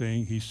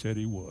everything he said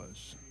he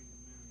was.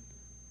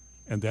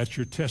 and that's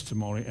your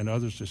testimony, and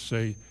others to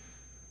say,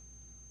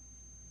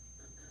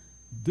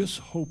 this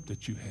hope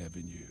that you have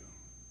in you.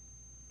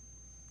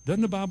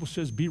 Doesn't the Bible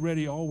says, be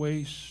ready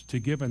always to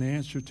give an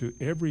answer to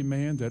every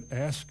man that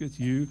asketh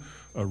you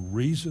a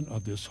reason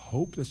of this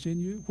hope that's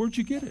in you? Where'd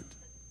you get it?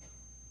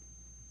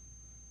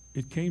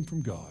 It came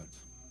from God.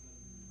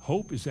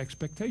 Hope is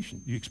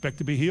expectation. You expect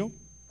to be healed?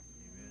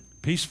 Amen.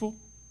 Peaceful?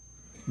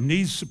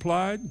 Needs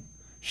supplied?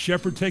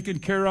 Shepherd taking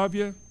care of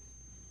you?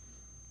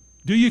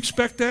 Do you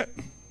expect that?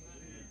 Amen.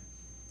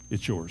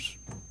 It's yours.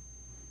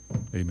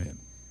 Amen.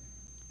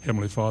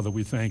 Heavenly Father,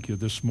 we thank you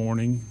this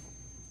morning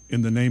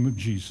in the name of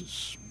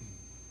Jesus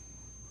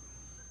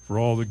for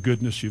all the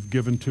goodness you've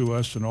given to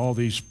us and all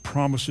these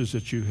promises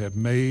that you have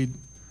made,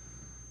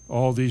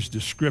 all these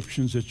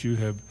descriptions that you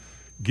have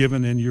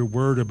given in your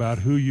word about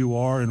who you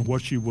are and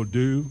what you will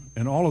do,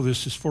 and all of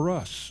this is for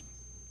us.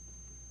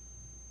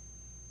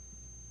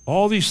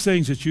 All these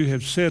things that you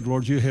have said,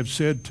 Lord, you have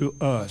said to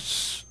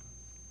us.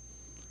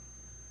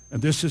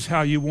 And this is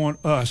how you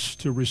want us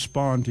to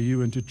respond to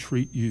you and to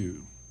treat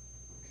you.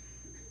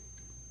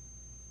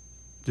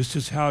 This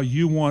is how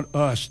you want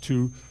us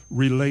to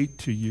relate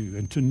to you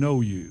and to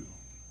know you.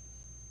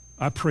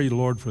 I pray,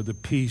 Lord, for the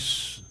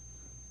peace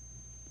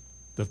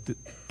that the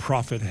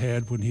prophet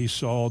had when he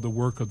saw the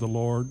work of the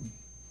Lord.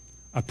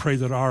 I pray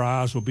that our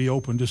eyes will be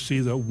open to see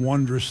the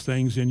wondrous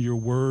things in your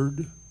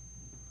word.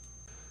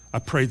 I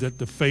pray that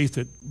the faith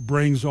that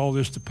brings all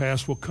this to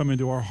pass will come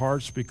into our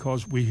hearts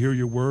because we hear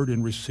your word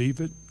and receive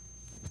it.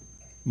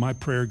 My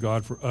prayer,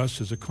 God, for us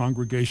as a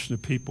congregation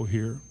of people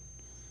here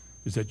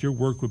is that your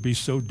work would be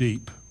so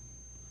deep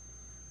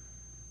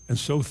and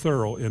so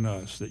thorough in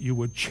us that you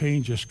would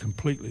change us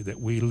completely,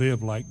 that we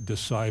live like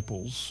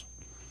disciples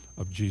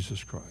of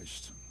Jesus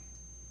Christ.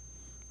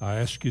 I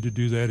ask you to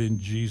do that in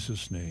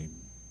Jesus' name.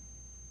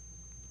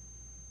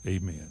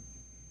 Amen.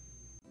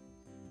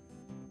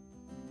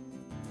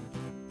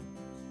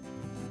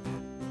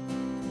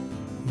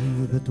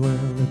 He that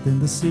dwelleth in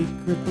the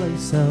secret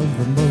place of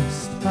the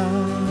Most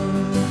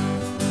High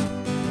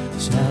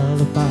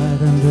shall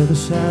abide under the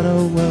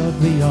shadow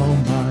of the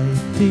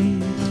Almighty.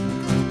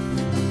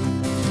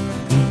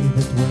 He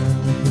that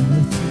dwelleth in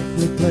the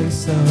secret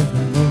place of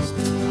the Most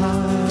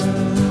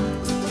High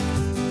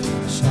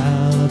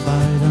shall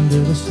abide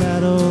under the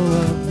shadow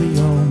of the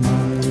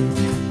Almighty.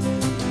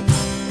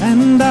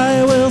 And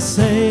I will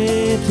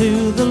say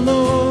to the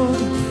Lord,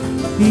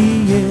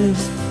 He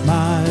is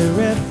my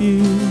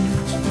refuge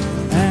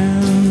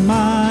and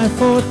my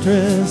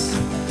fortress,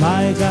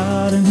 my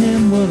God, in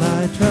Him will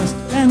I trust.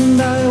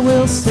 And I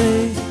will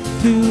say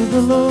to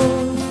the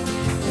Lord,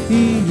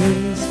 He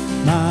is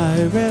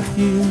my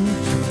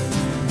refuge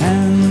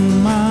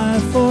and my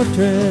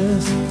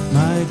fortress,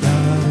 my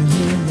God, in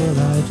Him will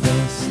I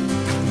trust.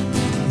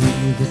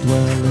 He that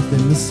dwelleth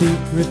in the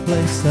secret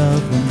place of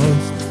the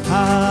Most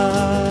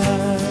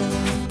High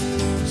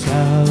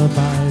shall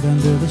abide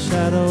under the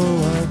shadow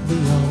of the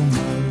Almighty.